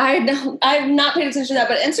it? I've not paid attention to that,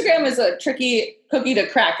 but Instagram is a tricky cookie to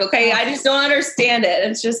crack. Okay. I just don't understand it.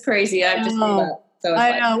 It's just crazy. I've just given up. So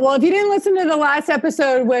I know. Well, if you didn't listen to the last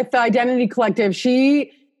episode with Identity Collective,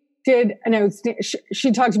 she did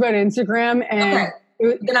she talked about Instagram and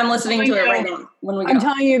then I'm listening to it right now when we go. I'm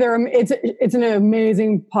telling you, it's an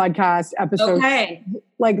amazing podcast episode. Okay.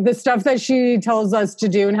 Like the stuff that she tells us to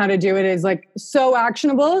do and how to do it is like so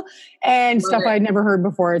actionable and stuff I'd never heard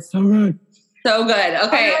before. It's so good. So good.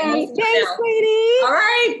 Okay. Right. Thanks, sweetie. All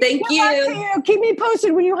right. Thank you. Keep me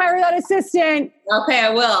posted when you hire that assistant. Okay,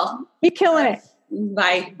 I will. You're killing it.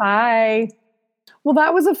 Bye. Bye. Well,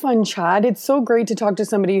 that was a fun chat. It's so great to talk to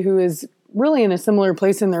somebody who is really in a similar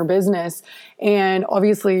place in their business. And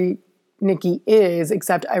obviously Nikki is,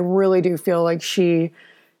 except I really do feel like she's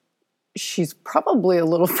probably a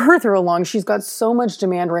little further along. She's got so much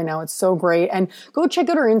demand right now. It's so great. And go check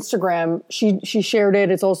out her Instagram. She shared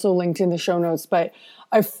it. It's also linked in the show notes. But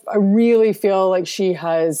I really feel like she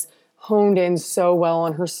has honed in so well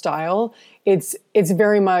on her style. It's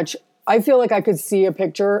very much, I feel like I could see a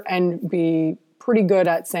picture and be pretty good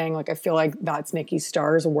at saying, like, I feel like that's Nikki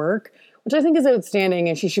Starr's work, which I think is outstanding,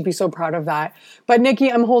 and she should be so proud of that. But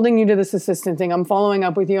Nikki, I'm holding you to this assistant thing. I'm following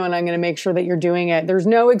up with you, and I'm going to make sure that you're doing it. There's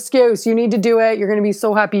no excuse. You need to do it. You're going to be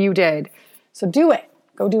so happy you did. So do it.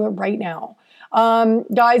 Go do it right now.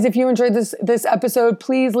 Guys, if you enjoyed this episode,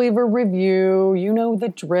 please leave a review. You know the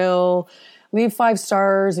drill. Leave 5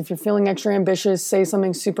 stars. If you're feeling extra ambitious, say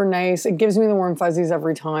something super nice. It gives me the warm fuzzies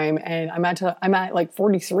every time. And I'm at like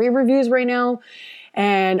 43 reviews right now,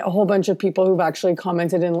 and a whole bunch of people who've actually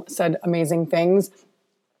commented and said amazing things.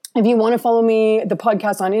 If you want to follow me, the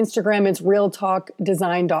podcast on Instagram, it's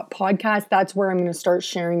realtalkdesign.podcast. That's where I'm going to start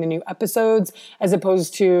sharing the new episodes, as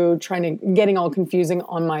opposed to getting all confusing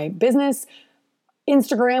on my business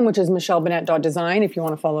Instagram, which is michellebennett.design. If you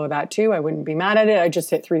want to follow that too, I wouldn't be mad at it. I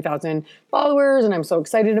just hit 3,000 followers and I'm so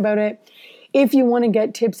excited about it. If you want to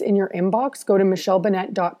get tips in your inbox, go to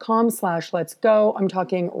michellebennett.com/letsgo. I'm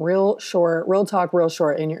talking real short, real talk, real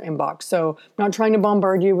short in your inbox. So I'm not trying to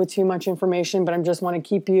bombard you with too much information, but I just want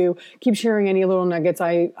to keep sharing any little nuggets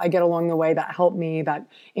I get along the way that help me, that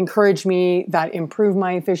encourage me, that improve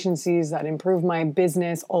my efficiencies, that improve my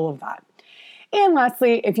business, all of that. And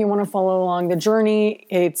lastly, if you want to follow along the journey,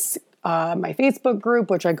 it's my Facebook group,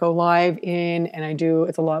 which I go live in, and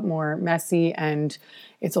it's a lot more messy and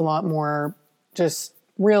it's a lot more just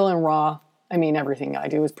real and raw. I mean, everything I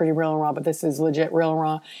do is pretty real and raw, but this is legit real and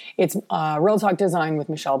raw. It's Real Talk Design with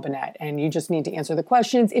Michelle Bennett, and you just need to answer the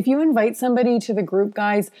questions. If you invite somebody to the group,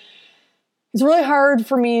 guys, it's really hard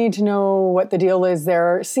for me to know what the deal is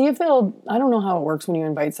there. See if I don't know how it works when you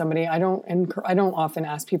invite somebody. I don't often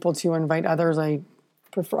ask people to invite others. I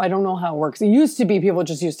don't know how it works. It used to be people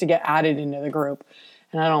just used to get added into the group,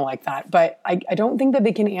 and I don't like that. But I don't think that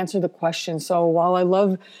they can answer the question. So while I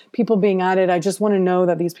love people being added, I just want to know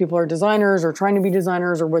that these people are designers or trying to be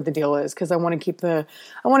designers, or what the deal is, because I want to keep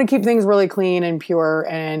things really clean and pure,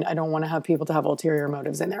 and I don't want to have people to have ulterior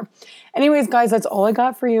motives in there. Anyways, guys, that's all I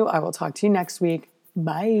got for you. I will talk to you next week.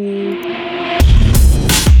 Bye.